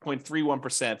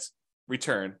 26.31%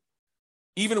 return,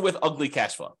 even with ugly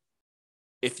cash flow.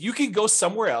 If you can go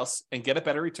somewhere else and get a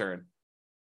better return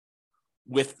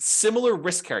with similar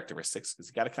risk characteristics, because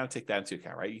you got to kind of take that into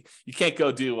account, right? You can't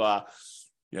go do, I'm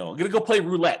going to go play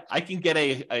roulette. I can get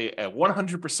a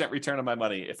 100% return on my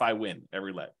money if I win at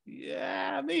roulette.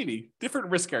 Yeah, maybe. Different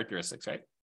risk characteristics, right?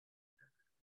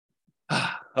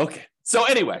 Okay. So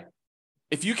anyway,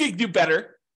 if you can do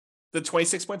better than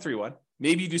 26.31,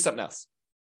 maybe you do something else.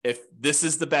 If this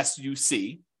is the best you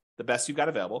see, the best you've got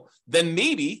available, then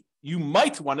maybe you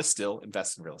might want to still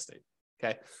invest in real estate.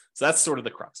 Okay. So that's sort of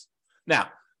the crux. Now,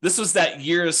 this was that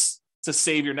years to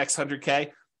save your next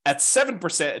 100K. At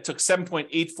 7%, it took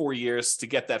 7.84 years to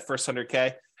get that first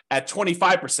 100K. At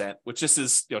 25%, which this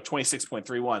is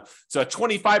 26.31. So at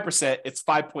 25%, it's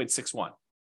 5.61.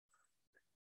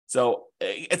 So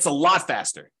it's a lot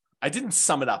faster. I didn't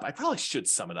sum it up. I probably should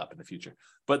sum it up in the future.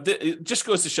 But it just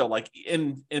goes to show, like,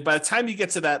 by the time you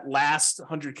get to that last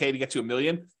 100K to get to $1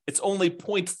 million, it's only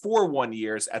 0.41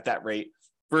 years at that rate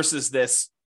versus this,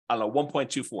 I don't know,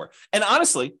 1.24. And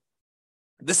honestly,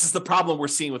 this is the problem we're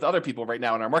seeing with other people right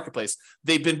now in our marketplace.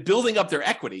 They've been building up their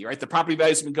equity, right? The property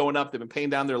values have been going up. They've been paying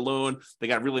down their loan. They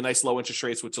got really nice low interest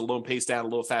rates, which the loan pays down a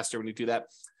little faster when you do that.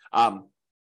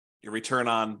 Your return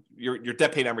on your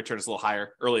debt pay down return is a little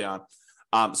higher early on.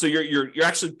 So you're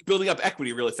actually building up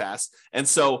equity really fast. And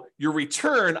so your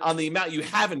return on the amount you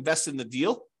have invested in the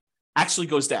deal actually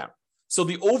goes down. So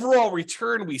the overall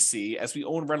return we see as we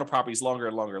own rental properties longer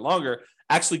and longer and longer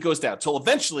actually goes down till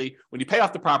eventually when you pay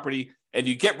off the property and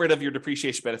you get rid of your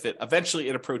depreciation benefit, eventually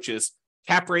it approaches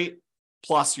cap rate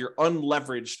plus your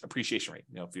unleveraged appreciation rate.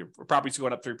 If your property's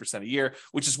going up 3% a year,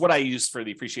 which is what I use for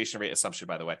the appreciation rate assumption,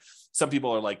 by the way. Some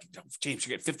people are like, James,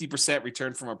 you get 50%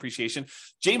 return from appreciation.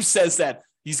 James says that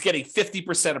he's getting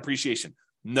 50% appreciation.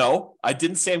 No, I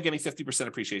didn't say I'm getting 50%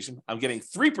 appreciation. I'm getting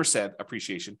 3%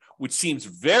 appreciation, which seems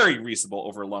very reasonable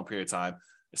over a long period of time,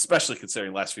 especially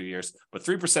considering the last few years. But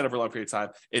 3% over a long period of time,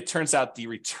 it turns out the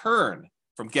return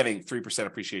from getting 3%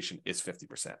 appreciation is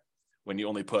 50% when you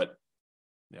only put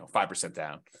 5%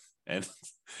 down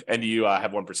and you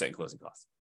have 1% in closing costs.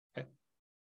 Okay.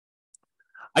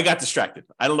 I got distracted.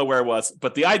 I don't know where it was,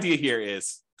 but the idea here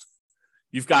is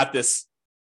you've got this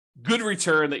good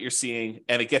return that you're seeing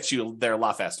and it gets you there a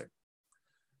lot faster.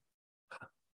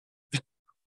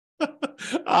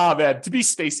 Man, to be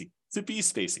spacey.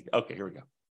 Okay, here we go.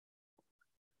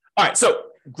 All right, so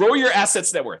grow your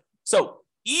assets net worth. So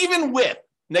even with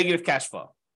negative cash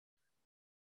flow,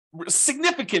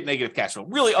 significant negative cash flow,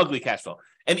 really ugly cash flow,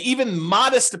 and even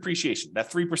modest depreciation,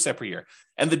 that 3% per year,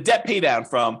 and the debt pay down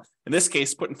from, in this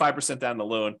case, putting 5% down the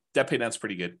loan, debt pay down is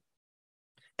pretty good.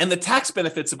 And the tax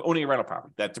benefits of owning a rental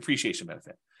property, that depreciation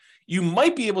benefit, you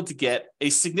might be able to get a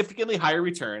significantly higher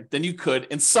return than you could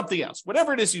in something else.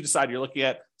 Whatever it is you decide you're looking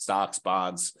at, stocks,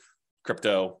 bonds,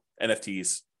 crypto,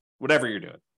 NFTs, whatever you're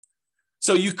doing.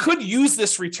 So you could use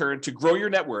this return to grow your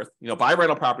net worth, buy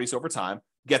rental properties over time,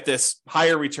 get this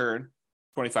higher return,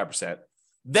 25%.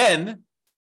 Then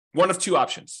one of two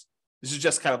options. This is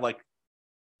just kind of like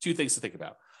two things to think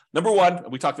about. Number one,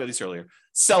 and we talked about these earlier,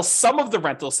 sell some of the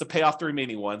rentals to pay off the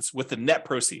remaining ones with the net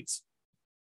proceeds.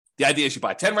 The idea is you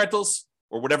buy 10 rentals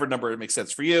or whatever number makes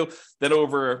sense for you. Then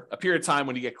over a period of time,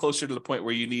 when you get closer to the point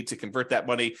where you need to convert that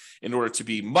money in order to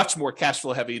be much more cash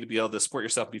flow heavy, to be able to support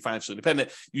yourself and be financially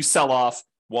independent, you sell off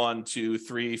 1, 2,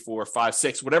 3, 4, 5,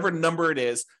 6, whatever number it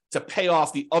is to pay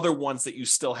off the other ones that you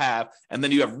still have. And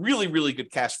then you have really, really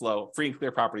good cash flow, free and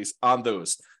clear properties on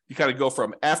those. You kind of go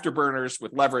from afterburners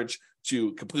with leverage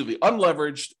to completely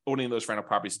unleveraged, owning those rental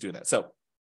properties to do that. So,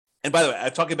 and by the way,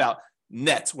 I'm talking about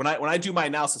net. When I do my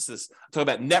analysis, I'm talking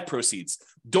about net proceeds.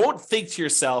 Don't think to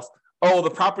yourself, oh, the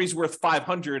property's worth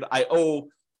 500, I owe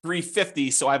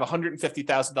 350, so I have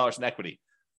 $150,000 in equity.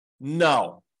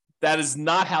 No, that is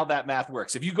not how that math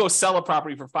works. If you go sell a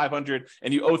property for 500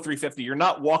 and you owe 350, you're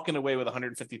not walking away with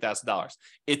 $150,000.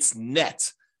 It's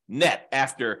net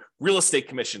after real estate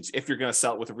commissions. If you're going to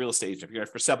sell it with a real estate agent, if you're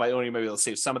going to sell by owning, maybe they'll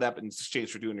save some of that in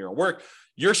exchange for doing your own work.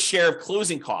 Your share of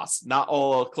closing costs, not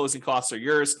all closing costs are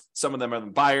yours. Some of them are the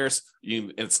buyers.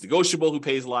 And it's negotiable who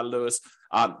pays a lot of those.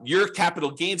 Your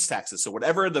capital gains taxes. So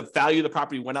whatever the value of the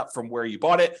property went up from where you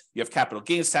bought it, you have capital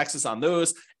gains taxes on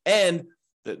those. And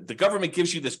the government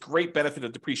gives you this great benefit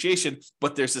of depreciation,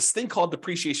 but there's this thing called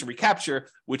depreciation recapture,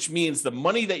 which means the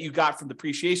money that you got from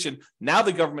depreciation, now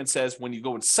the government says when you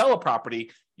go and sell a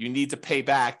property, you need to pay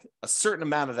back a certain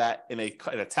amount of that in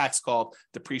a tax called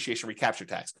depreciation recapture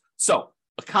tax. So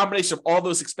a combination of all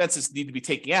those expenses need to be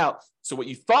taken out. So what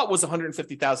you thought was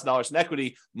 $150,000 in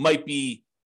equity might be,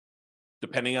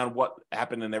 depending on what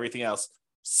happened and everything else,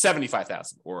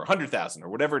 $75,000 or $100,000 or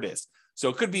whatever it is. So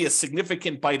it could be a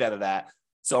significant bite out of that.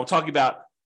 So I'm talking about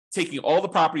taking all the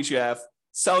properties you have,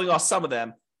 selling off some of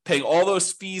them, paying all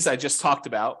those fees I just talked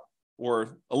about,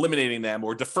 or eliminating them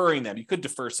or deferring them. You could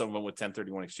defer some of them with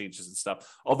 1031 exchanges and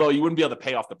stuff, although you wouldn't be able to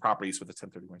pay off the properties with a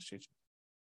 1031 exchange.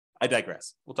 I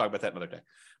digress. We'll talk about that another day.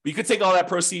 But you could take all that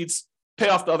proceeds, pay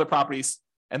off the other properties,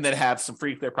 and then have some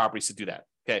free and clear properties to do that.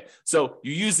 Okay. So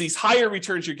you use these higher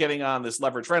returns you're getting on this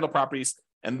leveraged rental properties,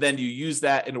 and then you use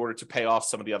that in order to pay off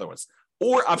some of the other ones.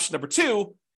 Or option number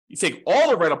two, you take all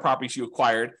the rental properties you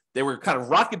acquired, they were kind of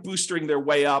rocket boostering their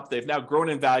way up. They've now grown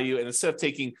in value. And instead of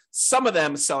taking some of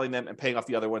them, selling them and paying off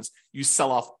the other ones, you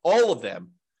sell off all of them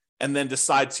and then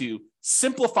decide to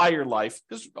simplify your life,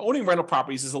 because owning rental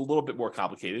properties is a little bit more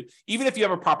complicated. Even if you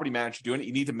have a property manager doing it,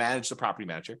 you need to manage the property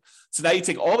manager. So now you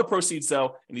take all the proceeds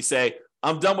though, and you say,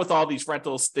 I'm done with all these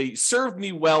rentals. They served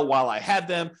me well while I had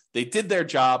them. They did their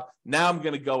job. Now I'm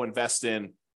going to go invest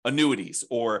in annuities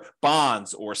or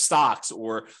bonds or stocks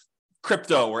or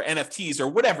crypto or NFTs or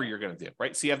whatever you're going to do,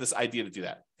 right? So you have this idea to do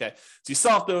that, okay? So you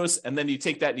sell off those, and then you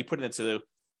take that and you put it into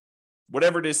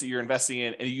whatever it is that you're investing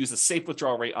in, and you use a safe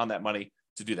withdrawal rate on that money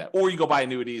to do that. Or you go buy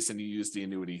annuities and you use the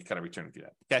annuity kind of return to do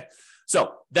that. Okay.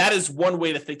 So that is one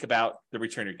way to think about the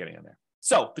return you're getting on there.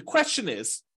 So the question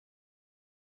is,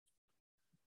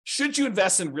 should you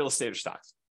invest in real estate or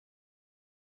stocks?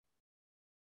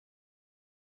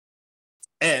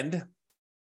 And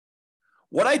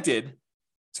what I did,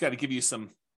 it's got to give you some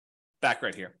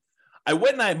background here. I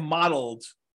went and I modeled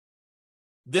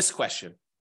this question.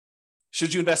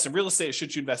 Should you invest in real estate or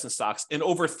should you invest in stocks in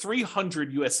over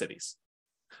 300 US cities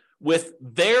with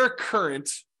their current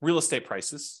real estate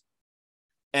prices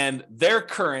and their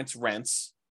current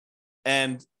rents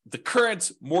and the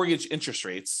current mortgage interest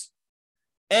rates.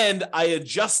 And I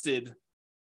adjusted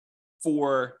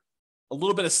for a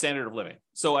little bit of standard of living.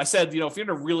 So I said, if you're in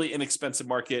a really inexpensive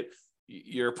market,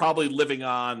 you're probably living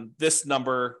on this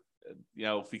number,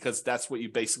 because that's what you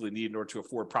basically need in order to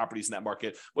afford properties in that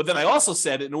market. But then I also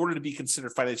said, in order to be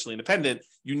considered financially independent,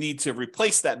 you need to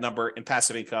replace that number in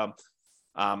passive income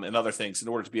and other things in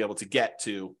order to be able to get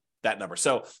to that number.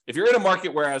 So if you're in a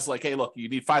market where I was like, hey, look, you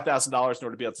need $5,000 in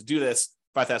order to be able to do this,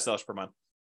 $5,000 per month,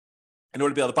 in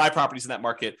order to be able to buy properties in that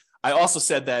market, I also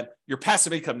said that your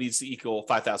passive income needs to equal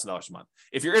 $5,000 a month.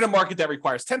 If you're in a market that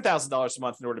requires $10,000 a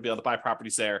month in order to be able to buy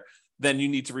properties there, then you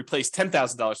need to replace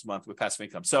 $10,000 a month with passive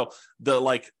income. So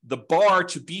the bar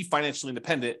to be financially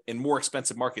independent in more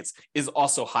expensive markets is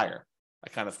also higher. I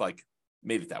kind of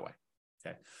made it that way.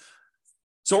 Okay.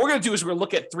 So what we're going to do is we're going to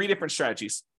look at 3 different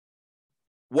strategies.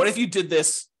 What if you did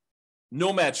this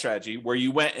nomad strategy where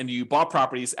you went and you bought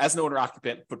properties as an owner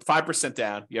occupant, put 5%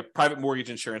 down. You have private mortgage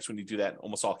insurance when you do that in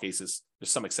almost all cases.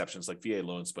 There's some exceptions like VA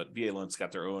loans, but VA loans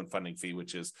got their own funding fee,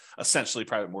 which is essentially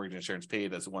private mortgage insurance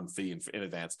paid as one fee in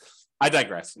advance. I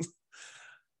digress.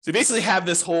 So you basically have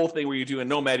this whole thing where you do a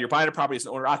nomad, you're buying a property as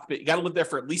an owner occupant. You got to live there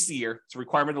for at least a year. It's a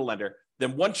requirement of the lender.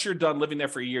 Then once you're done living there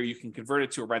for a year, you can convert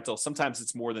it to a rental. Sometimes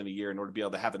it's more than a year in order to be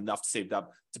able to have enough saved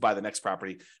up to buy the next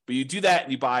property. But you do that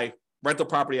and you buy rental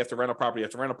property after rental property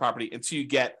after rental property until you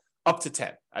get up to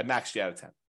 10. I maxed you out of 10.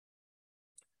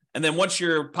 And then once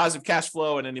your positive cash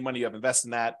flow and any money you have invested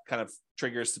in that kind of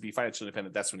triggers to be financially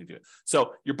independent, that's when you do it.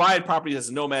 So you're buying property as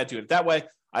a nomad, doing it that way.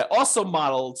 I also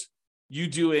modeled you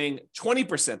doing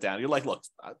 20% down. You're like, look,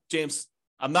 James,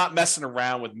 I'm not messing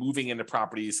around with moving into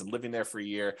properties and living there for a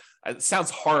year. It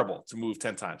sounds horrible to move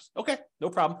 10 times. Okay,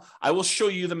 no problem. I will show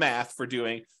you the math for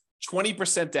doing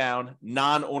 20% down,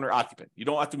 non-owner occupant. You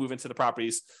don't have to move into the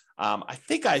properties. I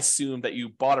think I assumed that you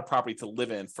bought a property to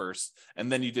live in first,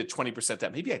 and then you did 20%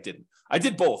 down. Maybe I didn't. I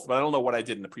did both, but I don't know what I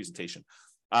did in the presentation.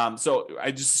 So I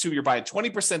just assume you're buying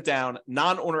 20% down,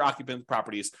 non-owner occupant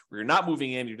properties where you're not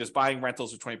moving in, you're just buying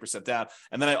rentals with 20% down.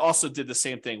 And then I also did the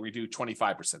same thing where you do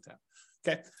 25% down.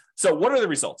 Okay. So what are the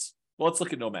results? Well, let's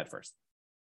look at Nomad first.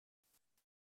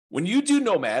 When you do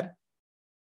Nomad,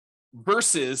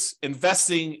 versus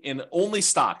investing in only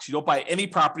stocks. You don't buy any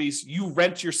properties, you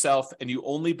rent yourself and you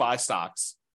only buy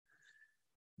stocks.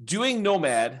 Doing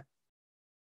Nomad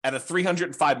at a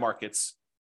 305 markets,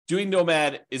 doing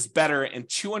Nomad is better in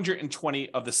 220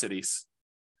 of the cities.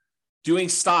 Doing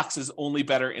stocks is only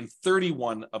better in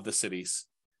 31 of the cities.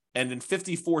 And in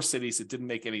 54 cities, it didn't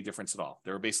make any difference at all.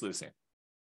 They were basically the same.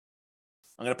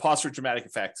 I'm going to pause for dramatic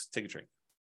effect. Take a drink.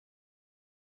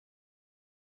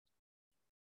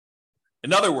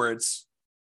 In other words,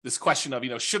 this question of,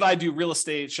 should I do real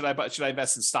estate? Should I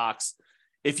invest in stocks?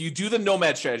 If you do the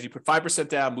nomad strategy, put 5%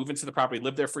 down, move into the property,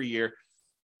 live there for a year,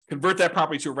 convert that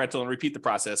property to a rental and repeat the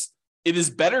process, it is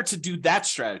better to do that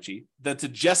strategy than to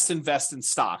just invest in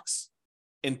stocks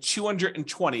in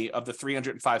 220 of the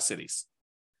 305 cities.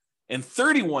 In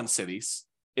 31 cities,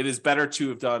 it is better to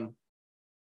have done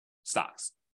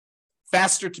stocks.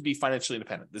 Faster to be financially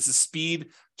independent. This is speed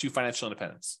to financial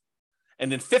independence.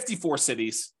 And in 54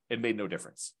 cities, it made no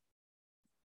difference.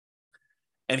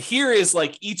 And here is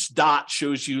each dot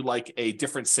shows you a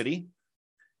different city.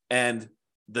 And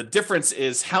the difference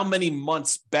is how many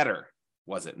months better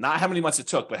was it? Not how many months it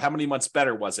took, but how many months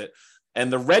better was it?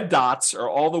 And the red dots are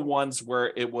all the ones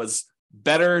where it was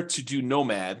better to do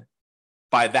Nomad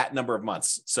by that number of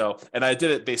months. So, and I did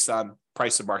it based on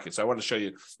price of market. So I want to show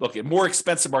you, look, in more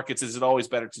expensive markets, is it always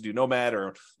better to do Nomad,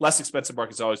 or less expensive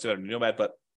markets always better to do Nomad?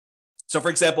 But so, for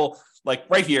example,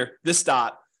 right here, this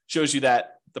dot shows you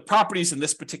that the properties in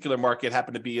this particular market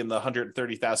happen to be in the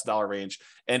 $130,000 range,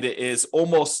 and it is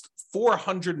almost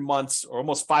 400 months or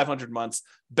almost 500 months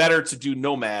better to do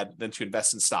Nomad than to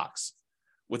invest in stocks.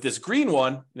 With this green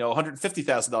one,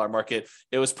 $150,000 market,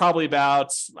 it was probably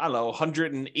about,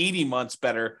 180 months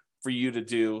better for you to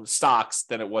do stocks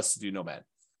than it was to do Nomad.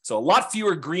 So a lot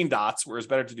fewer green dots, where it's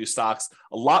better to do stocks,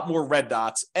 a lot more red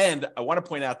dots. And I want to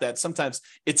point out that sometimes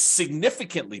it's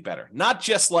significantly better, not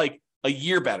just like a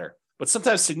year better, but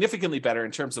sometimes significantly better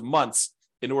in terms of months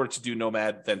in order to do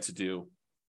Nomad than to do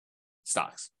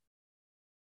stocks.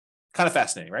 Kind of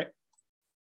fascinating, right?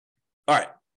 All right.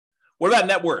 What about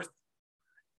net worth?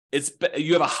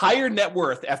 You have a higher net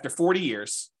worth after 40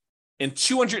 years in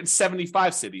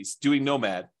 275 cities doing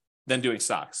Nomad than doing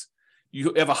stocks.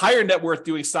 You have a higher net worth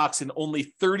doing stocks in only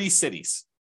 30 cities.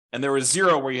 And there was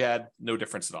 0 where you had no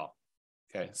difference at all.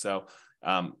 Okay. So,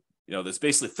 there's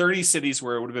basically 30 cities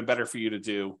where it would have been better for you to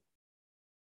do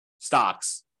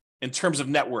stocks in terms of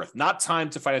net worth, not time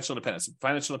to financial independence.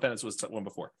 Financial independence was one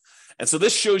before. And so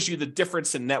this shows you the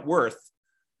difference in net worth.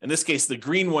 In this case, the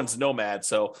green one's Nomad.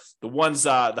 So the ones,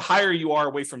 the higher you are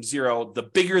away from 0, the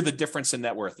bigger the difference in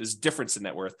net worth is difference in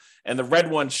net worth. And the red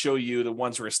ones show you the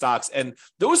ones where stocks, and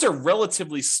those are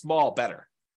relatively small better.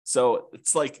 So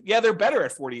it's like, yeah, they're better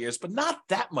at 40 years, but not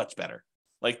that much better.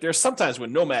 Like there's sometimes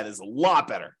when Nomad is a lot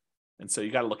better. And so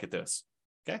you got to look at this.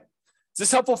 Okay. Is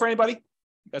this helpful for anybody?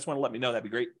 You guys want to let me know? That'd be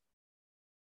great.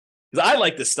 Because I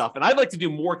like this stuff and I'd like to do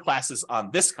more classes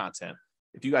on this content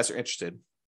if you guys are interested.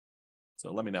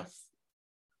 So let me know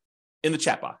in the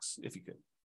chat box, if you could,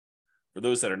 for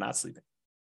those that are not sleeping.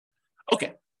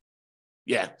 Okay.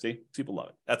 Yeah, see, people love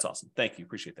it. That's awesome. Thank you.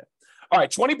 Appreciate that. All right,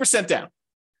 20% down.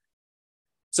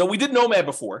 So we did Nomad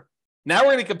before. Now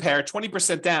we're going to compare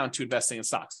 20% down to investing in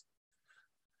stocks.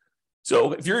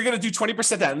 So if you're going to do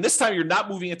 20% down, and this time you're not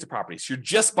moving into properties, you're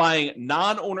just buying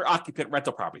non-owner occupant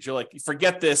rental properties. You're like,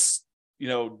 forget this,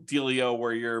 dealio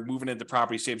where you're moving into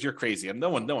properties, James, you're crazy. And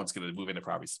no one's going to move into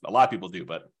properties. A lot of people do,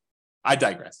 but I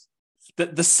digress.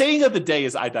 The saying of the day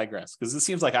is I digress, because it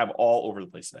seems like I'm all over the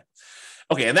place today.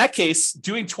 Okay, in that case,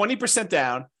 doing 20%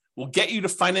 down will get you to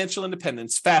financial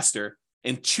independence faster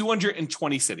in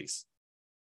 220 cities.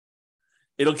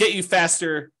 It'll get you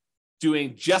faster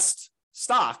doing just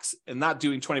stocks and not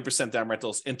doing 20% down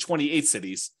rentals in 28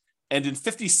 cities. And in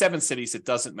 57 cities, it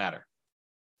doesn't matter.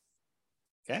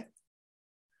 Okay.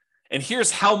 And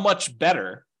here's how much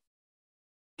better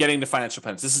getting to financial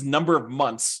independence. This is number of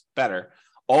months better.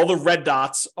 All the red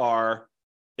dots are,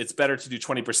 it's better to do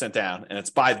 20% down, and it's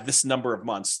by this number of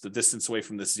months, the distance away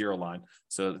from this 0 line.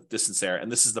 So the distance there. And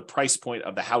this is the price point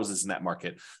of the houses in that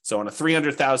market. So on a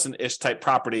 300,000-ish type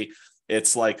property,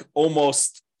 it's like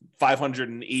almost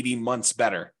 580 months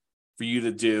better for you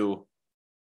to do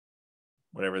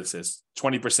whatever this is,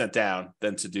 20% down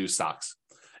than to do stocks.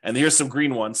 And here's some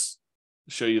green ones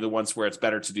to show you the ones where it's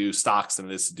better to do stocks than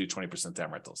it is to do 20%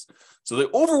 down rentals. So the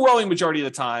overwhelming majority of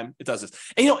the time it does this.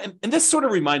 And and this sort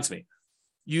of reminds me,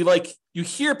 you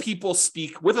hear people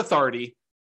speak with authority,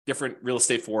 different real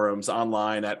estate forums,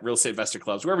 online, at real estate investor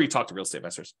clubs, wherever you talk to real estate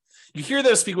investors. You hear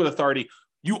them speak with authority.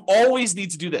 You always need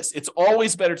to do this. It's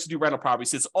always better to do rental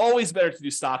properties. It's always better to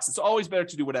do stocks. It's always better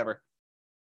to do whatever.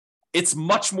 It's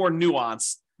much more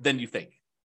nuanced than you think,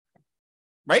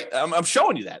 right? I'm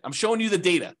showing you that. I'm showing you the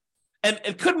data. And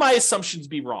could my assumptions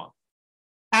be wrong?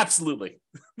 Absolutely.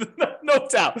 No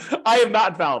doubt. I am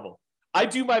not infallible. I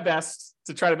do my best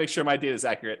to try to make sure my data is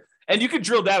accurate. And you can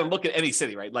drill down and look at any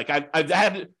city, right? Like I've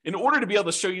had, in order to be able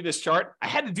to show you this chart, I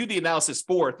had to do the analysis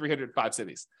for 305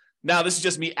 cities. Now, this is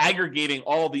just me aggregating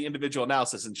all the individual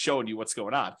analysis and showing you what's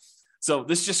going on. So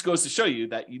this just goes to show you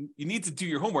that you need to do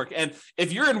your homework. And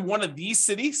if you're in one of these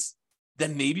cities,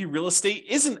 then maybe real estate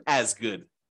isn't as good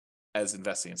as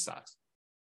investing in stocks,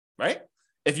 right?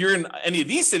 If you're in any of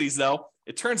these cities, though,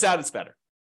 it turns out it's better.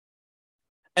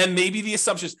 And maybe the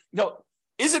assumptions,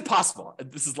 is it possible?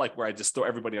 This is like where I just throw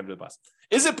everybody under the bus.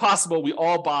 Is it possible we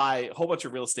all buy a whole bunch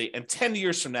of real estate and 10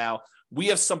 years from now, we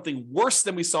have something worse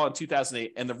than we saw in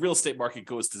 2008 and the real estate market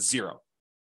goes to 0?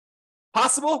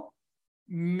 Possible?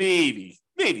 Maybe.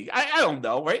 I don't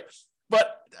know, right?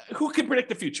 But who can predict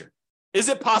the future? Is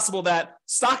it possible that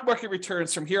stock market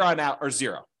returns from here on out are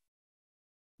 0?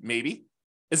 Maybe.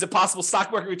 Is it possible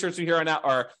stock market returns from here on out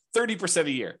are 30%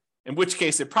 a year? In which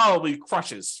case it probably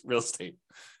crushes real estate.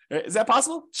 Is that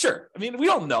possible? Sure. I mean, we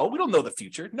don't know. We don't know the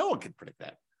future. No one can predict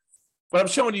that. But I'm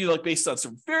showing you based on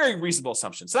some very reasonable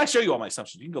assumptions. So I show you all my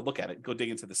assumptions. You can go look at it, go dig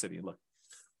into the city and look.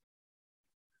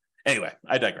 Anyway,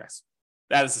 I digress.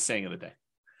 That is the saying of the day.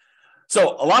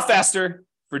 So a lot faster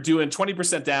for doing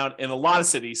 20% down in a lot of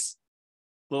cities,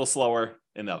 a little slower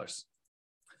in others.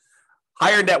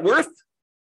 Higher net worth.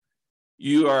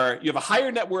 You have a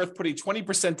higher net worth putting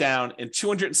 20% down in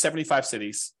 275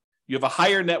 cities. You have a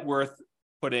higher net worth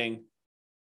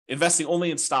investing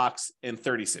only in stocks in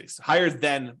 30 cities, higher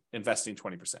than investing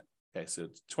 20%. Okay, so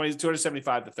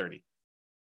 275 to 30.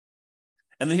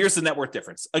 And then here's the net worth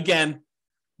difference. Again,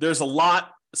 there's a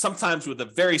lot sometimes with a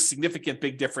very significant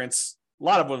big difference, a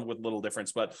lot of them with little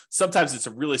difference, but sometimes it's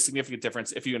a really significant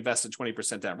difference if you invest in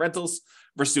 20% down rentals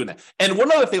versus doing that. And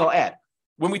one other thing I'll add,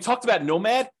 when we talked about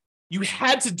Nomad, you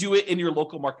had to do it in your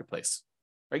local marketplace,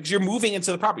 right? Because you're moving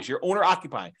into the properties, you're owner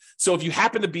occupying. So if you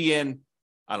happen to be in,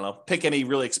 I don't know, pick any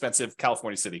really expensive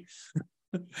California city,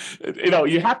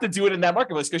 you have to do it in that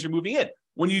marketplace because you're moving in.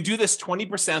 When you do this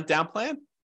 20% down plan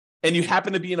and you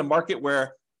happen to be in a market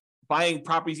where buying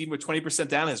properties even with 20%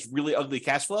 down has really ugly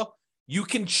cash flow, you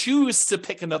can choose to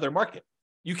pick another market.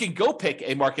 You can go pick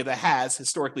a market that has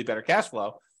historically better cash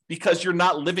flow because you're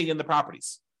not living in the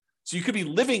properties. So you could be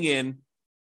living in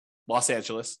Los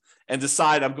Angeles and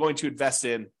decide I'm going to invest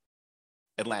in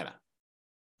Atlanta,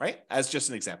 right? As just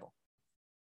an example.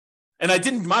 And I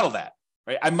didn't model that,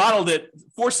 right? I modeled it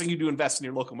forcing you to invest in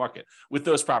your local market with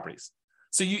those properties.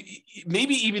 So you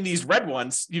maybe even these red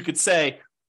ones, you could say,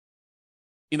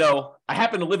 I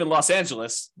happen to live in Los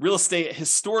Angeles. Real estate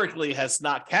historically has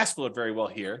not cash flowed very well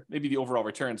here. Maybe the overall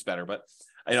return's better, but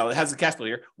it hasn't cash flow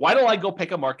here. Why don't I go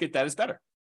pick a market that is better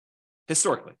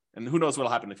historically? And who knows what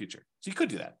will happen in the future. So you could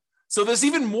do that. So there's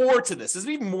even more to this. There's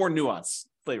even more nuance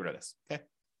flavor to this. Okay.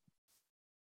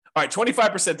 All right,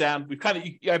 25% down. We've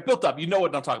I built up. You know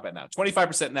what I'm talking about now.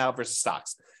 25% now versus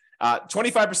stocks.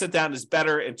 25% down is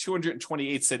better in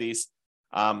 228 cities.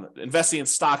 Investing in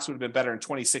stocks would have been better in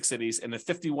 26 cities, and in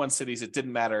 51 cities, it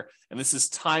didn't matter. And this is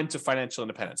time to financial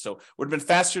independence. So it would have been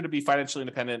faster to be financially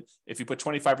independent if you put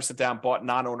 25% down, bought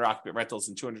non-owner occupant rentals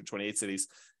in 228 cities.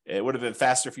 It would have been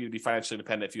faster for you to be financially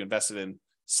independent if you invested in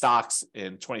stocks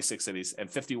in 26 cities, and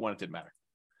 51, it didn't matter.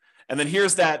 And then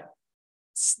here's that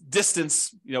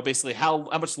distance, basically how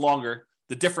much longer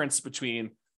the difference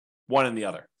between one and the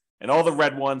other. And all the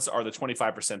red ones are the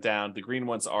 25% down. The green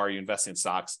ones are you invest in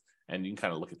stocks. And you can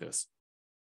kind of look at this.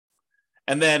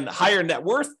 And then higher net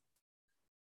worth.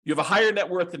 You have a higher net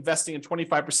worth investing in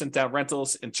 25% down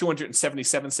rentals in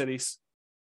 277 cities.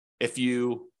 If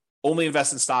you only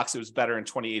invest in stocks, it was better in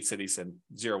 28 cities and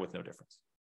 0 with no difference.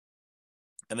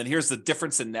 And then here's the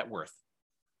difference in net worth.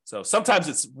 So sometimes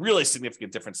it's really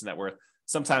significant difference in net worth.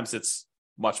 Sometimes it's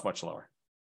much, much lower.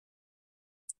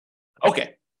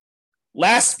 Okay.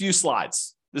 Last few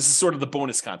slides. This is sort of the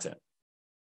bonus content.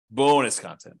 Bonus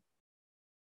content.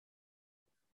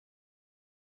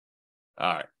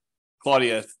 All right.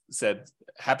 Claudia said,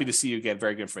 happy to see you again.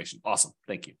 Very good information. Awesome.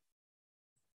 Thank you.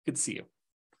 Good to see you.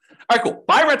 All right, cool.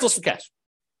 Buy rentals for cash.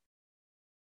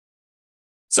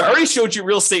 So I already showed you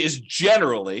real estate is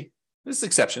generally, there's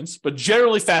exceptions, but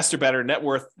generally faster, better net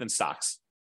worth than stocks.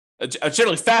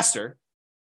 Generally faster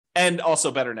and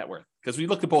also better net worth, because we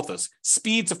looked at both those,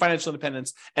 speed to financial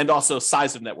independence and also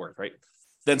size of net worth, right,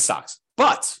 than stocks.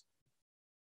 But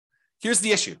here's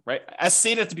the issue, right? As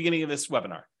stated at the beginning of this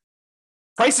webinar,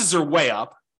 prices are way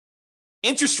up,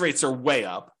 interest rates are way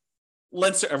up,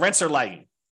 rents are lagging.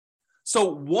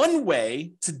 So one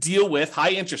way to deal with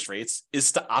high interest rates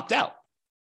is to opt out.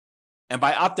 And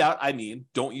by opt out, I mean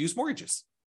don't use mortgages.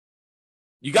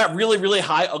 You got really, really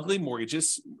high, ugly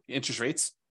mortgages, interest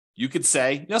rates. You could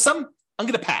say, something, I'm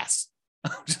going to pass.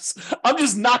 I'm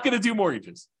just not going to do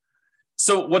mortgages.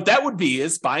 So what that would be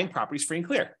is buying properties free and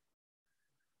clear.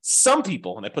 Some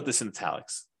people, and I put this in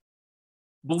italics,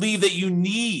 believe that you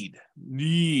need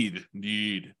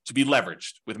to be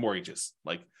leveraged with mortgages.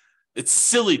 Like it's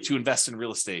silly to invest in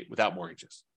real estate without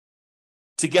mortgages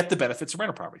to get the benefits of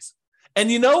rental properties.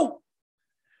 And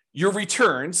your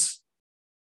returns,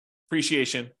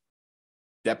 appreciation,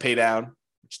 debt pay down,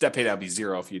 which debt pay down would be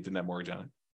 0 if you didn't have mortgage on it,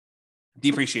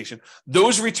 depreciation,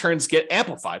 those returns get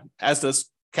amplified, as does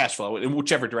cash flow in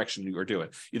whichever direction you are doing,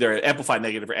 either amplify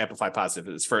negative or amplify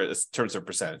positive as far as terms of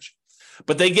percentage.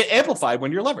 But they get amplified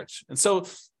when you're leveraged. And so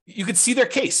you could see their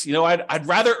case. I'd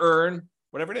rather earn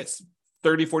whatever it is,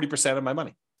 30, 40% of my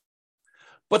money.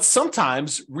 But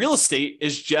sometimes real estate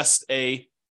is just a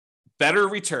better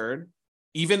return,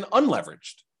 even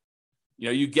unleveraged.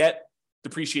 You get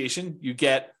depreciation, you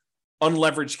get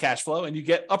unleveraged cash flow, and you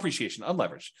get appreciation,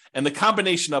 unleveraged. And the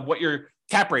combination of what your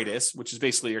cap rate is, which is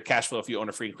basically your cash flow if you own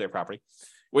a free and clear property,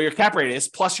 what your cap rate is,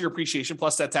 plus your appreciation,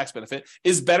 plus that tax benefit,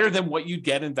 is better than what you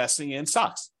get investing in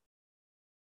stocks.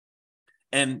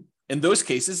 And in those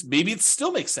cases, maybe it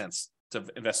still makes sense to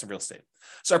invest in real estate.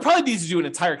 So I probably need to do an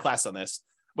entire class on this,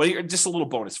 but just a little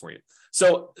bonus for you.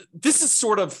 So this is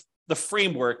sort of the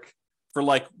framework for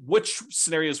which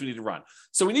scenarios we need to run.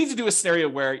 So we need to do a scenario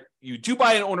where you do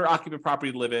buy an owner occupant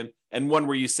property to live in, and one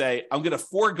where you say, I'm going to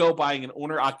forego buying an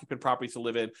owner occupant property to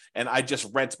live in, and I just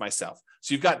rent myself.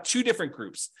 So you've got two different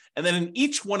groups. And then in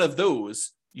each one of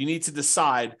those, you need to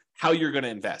decide how you're going to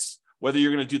invest, whether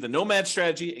you're going to do the nomad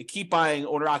strategy and keep buying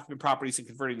owner occupant properties and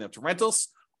converting them to rentals,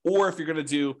 or if you're going to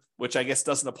do, which I guess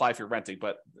doesn't apply if you're renting,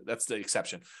 but that's the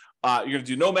exception. You're going to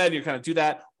do nomad, you're going to do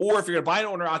that. Or if you're going to buy an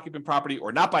owner-occupant property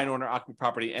or not buy an owner-occupant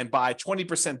property and buy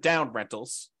 20% down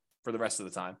rentals for the rest of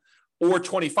the time, or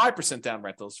 25% down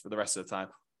rentals for the rest of the time,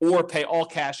 or pay all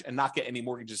cash and not get any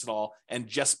mortgages at all and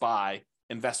just buy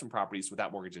investment properties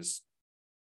without mortgages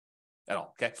at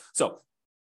all. Okay. So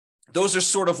those are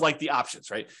sort of like the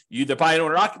options, right? You either buy an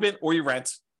owner-occupant or you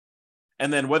rent.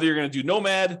 And then whether you're going to do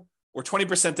nomad or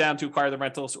 20% down to acquire the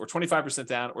rentals or 25%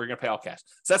 down, or you're going to pay all cash.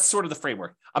 So that's sort of the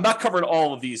framework. I'm not covering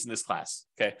all of these in this class.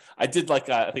 Okay. I did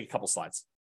I think a couple slides.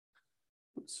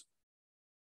 Oops.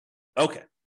 Okay.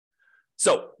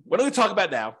 So what I'm going to talk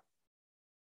about now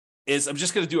is I'm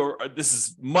just going to do this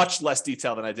is much less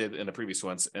detail than I did in the previous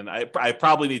ones. And I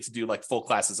probably need to do like full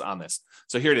classes on this.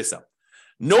 So here it is though.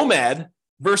 Nomad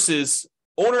versus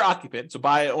owner-occupant, so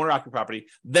buy an owner-occupant property,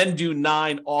 then do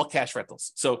 9 all-cash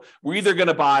rentals. So we're either going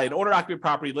to buy an owner-occupant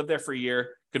property, live there for a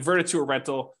year, convert it to a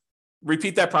rental,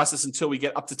 repeat that process until we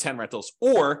get up to 10 rentals,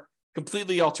 or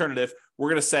completely alternative, we're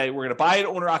going to say we're going to buy an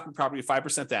owner-occupant property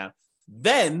 5% down,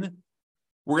 then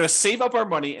we're going to save up our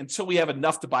money until we have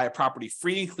enough to buy a property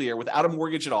free and clear without a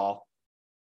mortgage at all.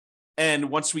 And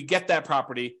once we get that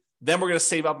property, then we're going to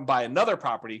save up and buy another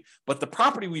property, but the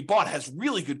property we bought has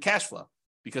really good cash flow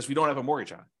because we don't have a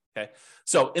mortgage on it, okay?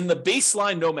 So in the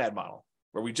baseline nomad model,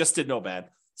 where we just did nomad,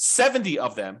 70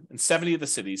 of them in 70 of the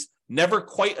cities never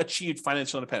quite achieved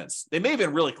financial independence. They may have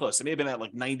been really close. They may have been at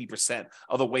like 90%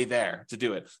 of the way there to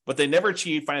do it, but they never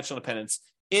achieved financial independence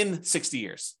in 60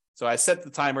 years. So I set the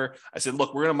timer. I said,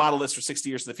 look, we're going to model this for 60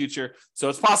 years in the future. So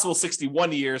it's possible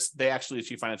 61 years they actually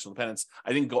achieve financial independence.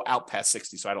 I didn't go out past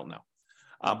 60, so I don't know.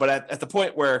 But at the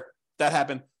point where that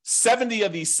happened, 70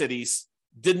 of these cities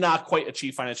did not quite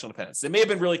achieve financial independence. They may have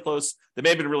been really close. They may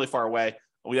have been really far away.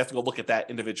 We have to go look at that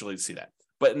individually to see that.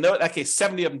 But in that case,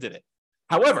 70 of them did it.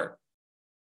 However,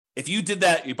 if you did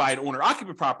that, you buy an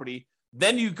owner-occupant property,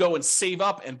 then you go and save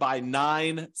up and buy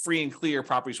 9 free and clear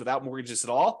properties without mortgages at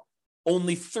all.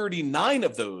 Only 39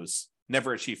 of those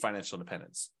never achieved financial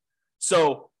independence.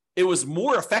 So it was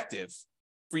more effective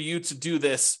for you to do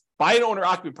this, buy an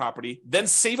owner-occupant property, then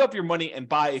save up your money and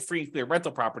buy a free and clear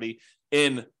rental property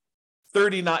in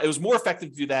 39. It was more effective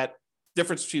to do that.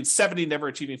 Difference between 70 never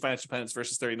achieving financial independence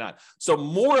versus 39. So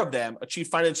more of them achieve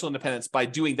financial independence by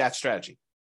doing that strategy,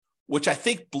 which I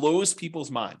think blows people's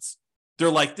minds.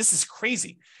 They're like, this is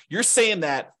crazy. You're saying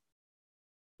that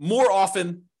more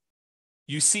often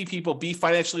you see people be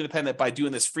financially independent by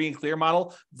doing this free and clear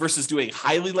model versus doing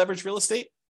highly leveraged real estate?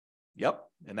 Yep,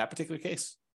 in that particular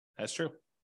case, that's true.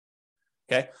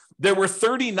 Okay, there were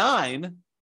 39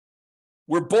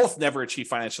 where both never achieved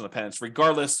financial independence,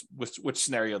 regardless which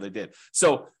scenario they did.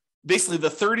 So basically the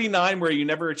 39 where you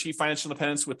never achieve financial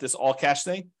independence with this all cash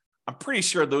thing, I'm pretty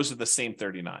sure those are the same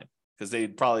 39 because they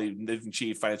probably didn't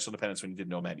achieve financial independence when you did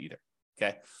nomad either.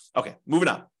 Okay, moving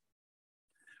on.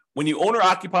 When you own or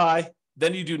occupy,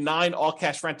 then you do 9 all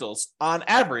cash rentals. On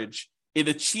average, it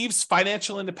achieves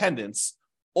financial independence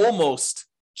almost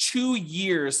 2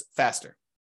 years faster.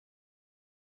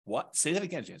 What? Say that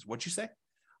again, James. What'd you say?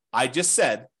 I just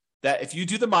said that if you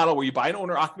do the model where you buy an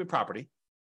owner-occupant property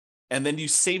and then you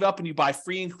save up and you buy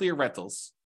free and clear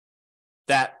rentals,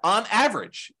 that on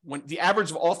average, when the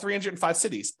average of all 305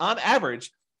 cities, on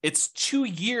average, it's 2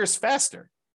 years faster,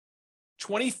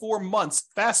 24 months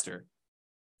faster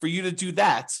for you to do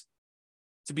that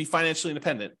to be financially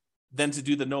independent than to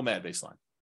do the nomad baseline.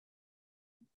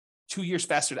 2 years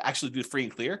faster to actually do free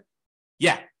and clear?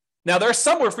 Yeah. Now, there are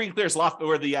some where free and clear is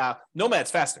where the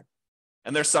nomad's faster.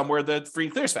 And there's some where the free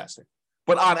and clear is faster.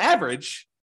 But on average,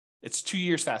 it's 2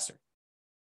 years faster.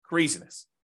 Craziness.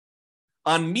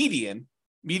 On median's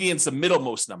the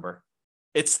middlemost number.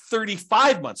 It's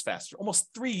 35 months faster, almost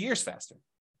 3 years faster.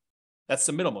 That's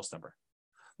the middlemost number.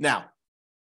 Now,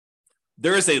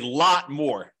 there is a lot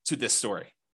more to this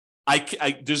story.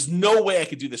 There's no way I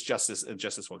could do this justice in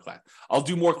just this one class. I'll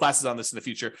do more classes on this in the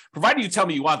future, provided you tell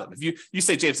me you want them. If you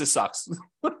say, James, this sucks.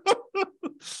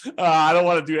 I don't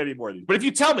want to do any more of these. But if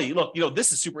you tell me, look,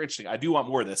 this is super interesting, I do want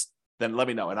more of this, then let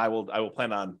me know, and I will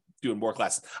plan on doing more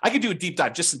classes. I could do a deep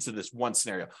dive just into this one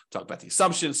scenario, talk about the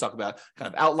assumptions, talk about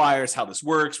kind of outliers, how this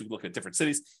works. We look at different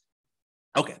cities.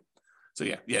 Okay. So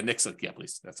yeah, Nick's like, yeah,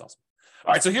 please. That's awesome.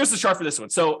 All right. So here's the chart for this one.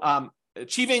 So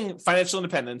achieving financial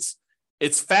independence,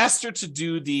 it's faster to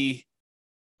do the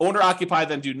owner-occupy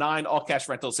than do 9 all-cash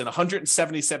rentals in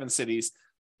 177 cities.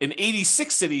 In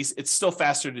 86 cities, it's still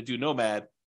faster to do nomad.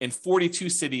 In 42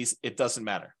 cities, it doesn't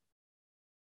matter.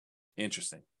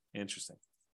 Interesting.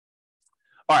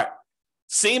 All right.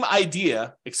 Same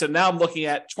idea, except now I'm looking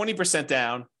at 20%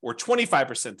 down or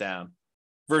 25% down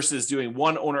versus doing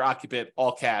one owner occupant,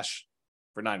 all cash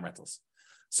for 9 rentals.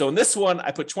 So in this one,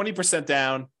 I put 20%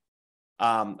 down,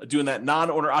 doing that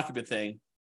non-owner occupant thing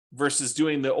versus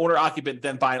doing the owner occupant,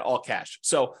 then buying all cash.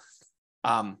 So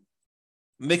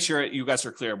make sure you guys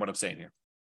are clear on what I'm saying here.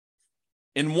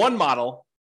 In one model,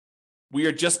 we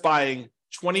are just buying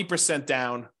 20%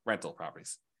 down rental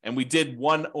properties. And we did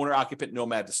one owner occupant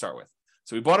nomad to start with.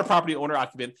 So we bought a property owner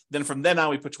occupant. Then from then on,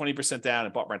 we put 20% down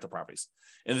and bought rental properties.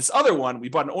 In this other one, we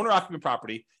bought an owner occupant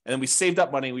property and then we saved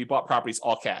up money and we bought properties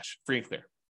all cash, free and clear.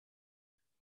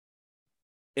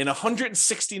 In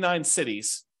 169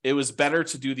 cities, it was better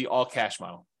to do the all cash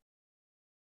model.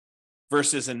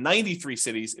 Versus in 93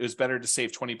 cities, it was better to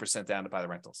save 20% down to buy the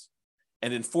rentals.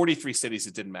 And in 43 cities,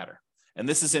 it didn't matter. And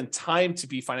this is in time to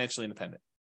be financially independent.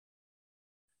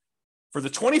 For the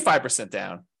 25%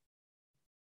 down,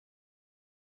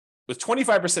 with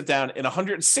 25% down in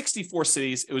 164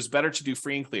 cities, it was better to do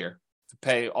free and clear, to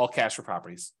pay all cash for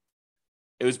properties.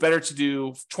 It was better to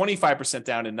do 25%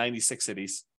 down in 96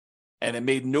 cities, and it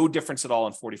made no difference at all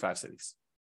in 45 cities.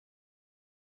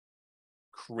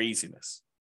 Craziness.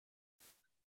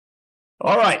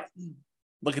 All right.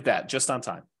 Look at that, just on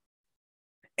time.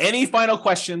 Any final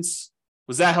questions?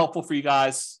 Was that helpful for you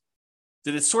guys?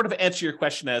 Did it sort of answer your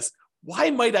question as,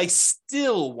 why might I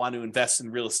still want to invest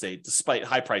in real estate despite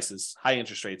high prices, high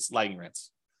interest rates, lagging rents?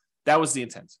 That was the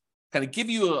intent. Kind of give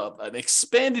you an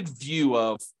expanded view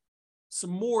of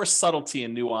some more subtlety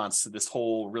and nuance to this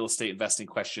whole real estate investing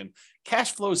question.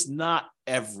 Cash flow is not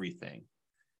everything,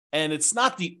 and it's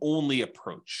not the only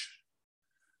approach.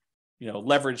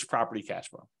 Leverage property cash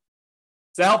flow.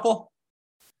 Is that helpful?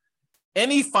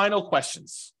 Any final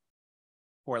questions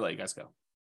before I let you guys go?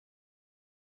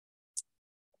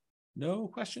 No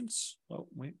questions? Oh,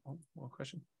 wait, one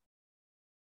question.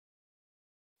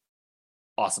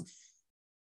 Awesome.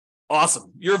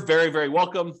 You're very, very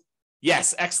welcome.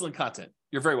 Yes, excellent content.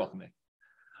 You're very welcome, Nick.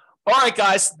 All right,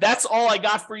 guys, that's all I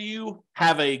got for you.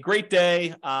 Have a great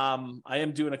day. I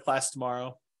am doing a class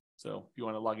tomorrow, so if you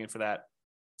want to log in for that,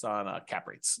 it's on cap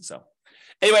rates. So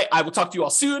anyway, I will talk to you all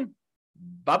soon.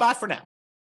 Bye-bye for now.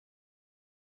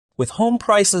 With home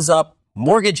prices up,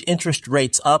 mortgage interest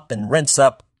rates up, and rents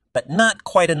up, but not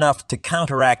quite enough to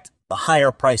counteract the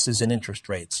higher prices and interest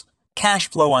rates, cash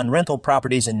flow on rental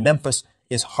properties in Memphis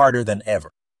is harder than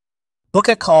ever. Book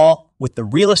a call with the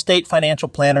Real Estate Financial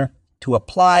Planner to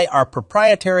apply our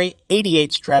proprietary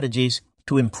 88 strategies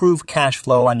to improve cash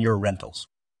flow on your rentals.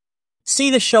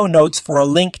 See the show notes for a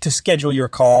link to schedule your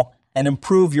call and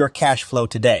improve your cash flow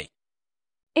today.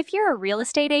 If you're a real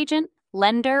estate agent,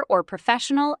 lender, or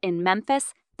professional in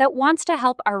Memphis that wants to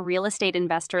help our real estate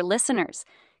investor listeners,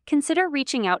 consider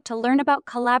reaching out to learn about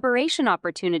collaboration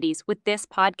opportunities with this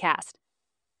podcast.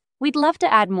 We'd love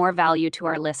to add more value to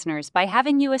our listeners by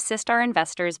having you assist our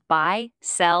investors buy,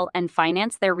 sell, and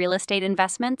finance their real estate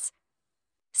investments.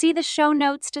 See the show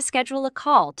notes to schedule a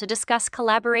call to discuss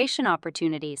collaboration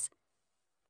opportunities.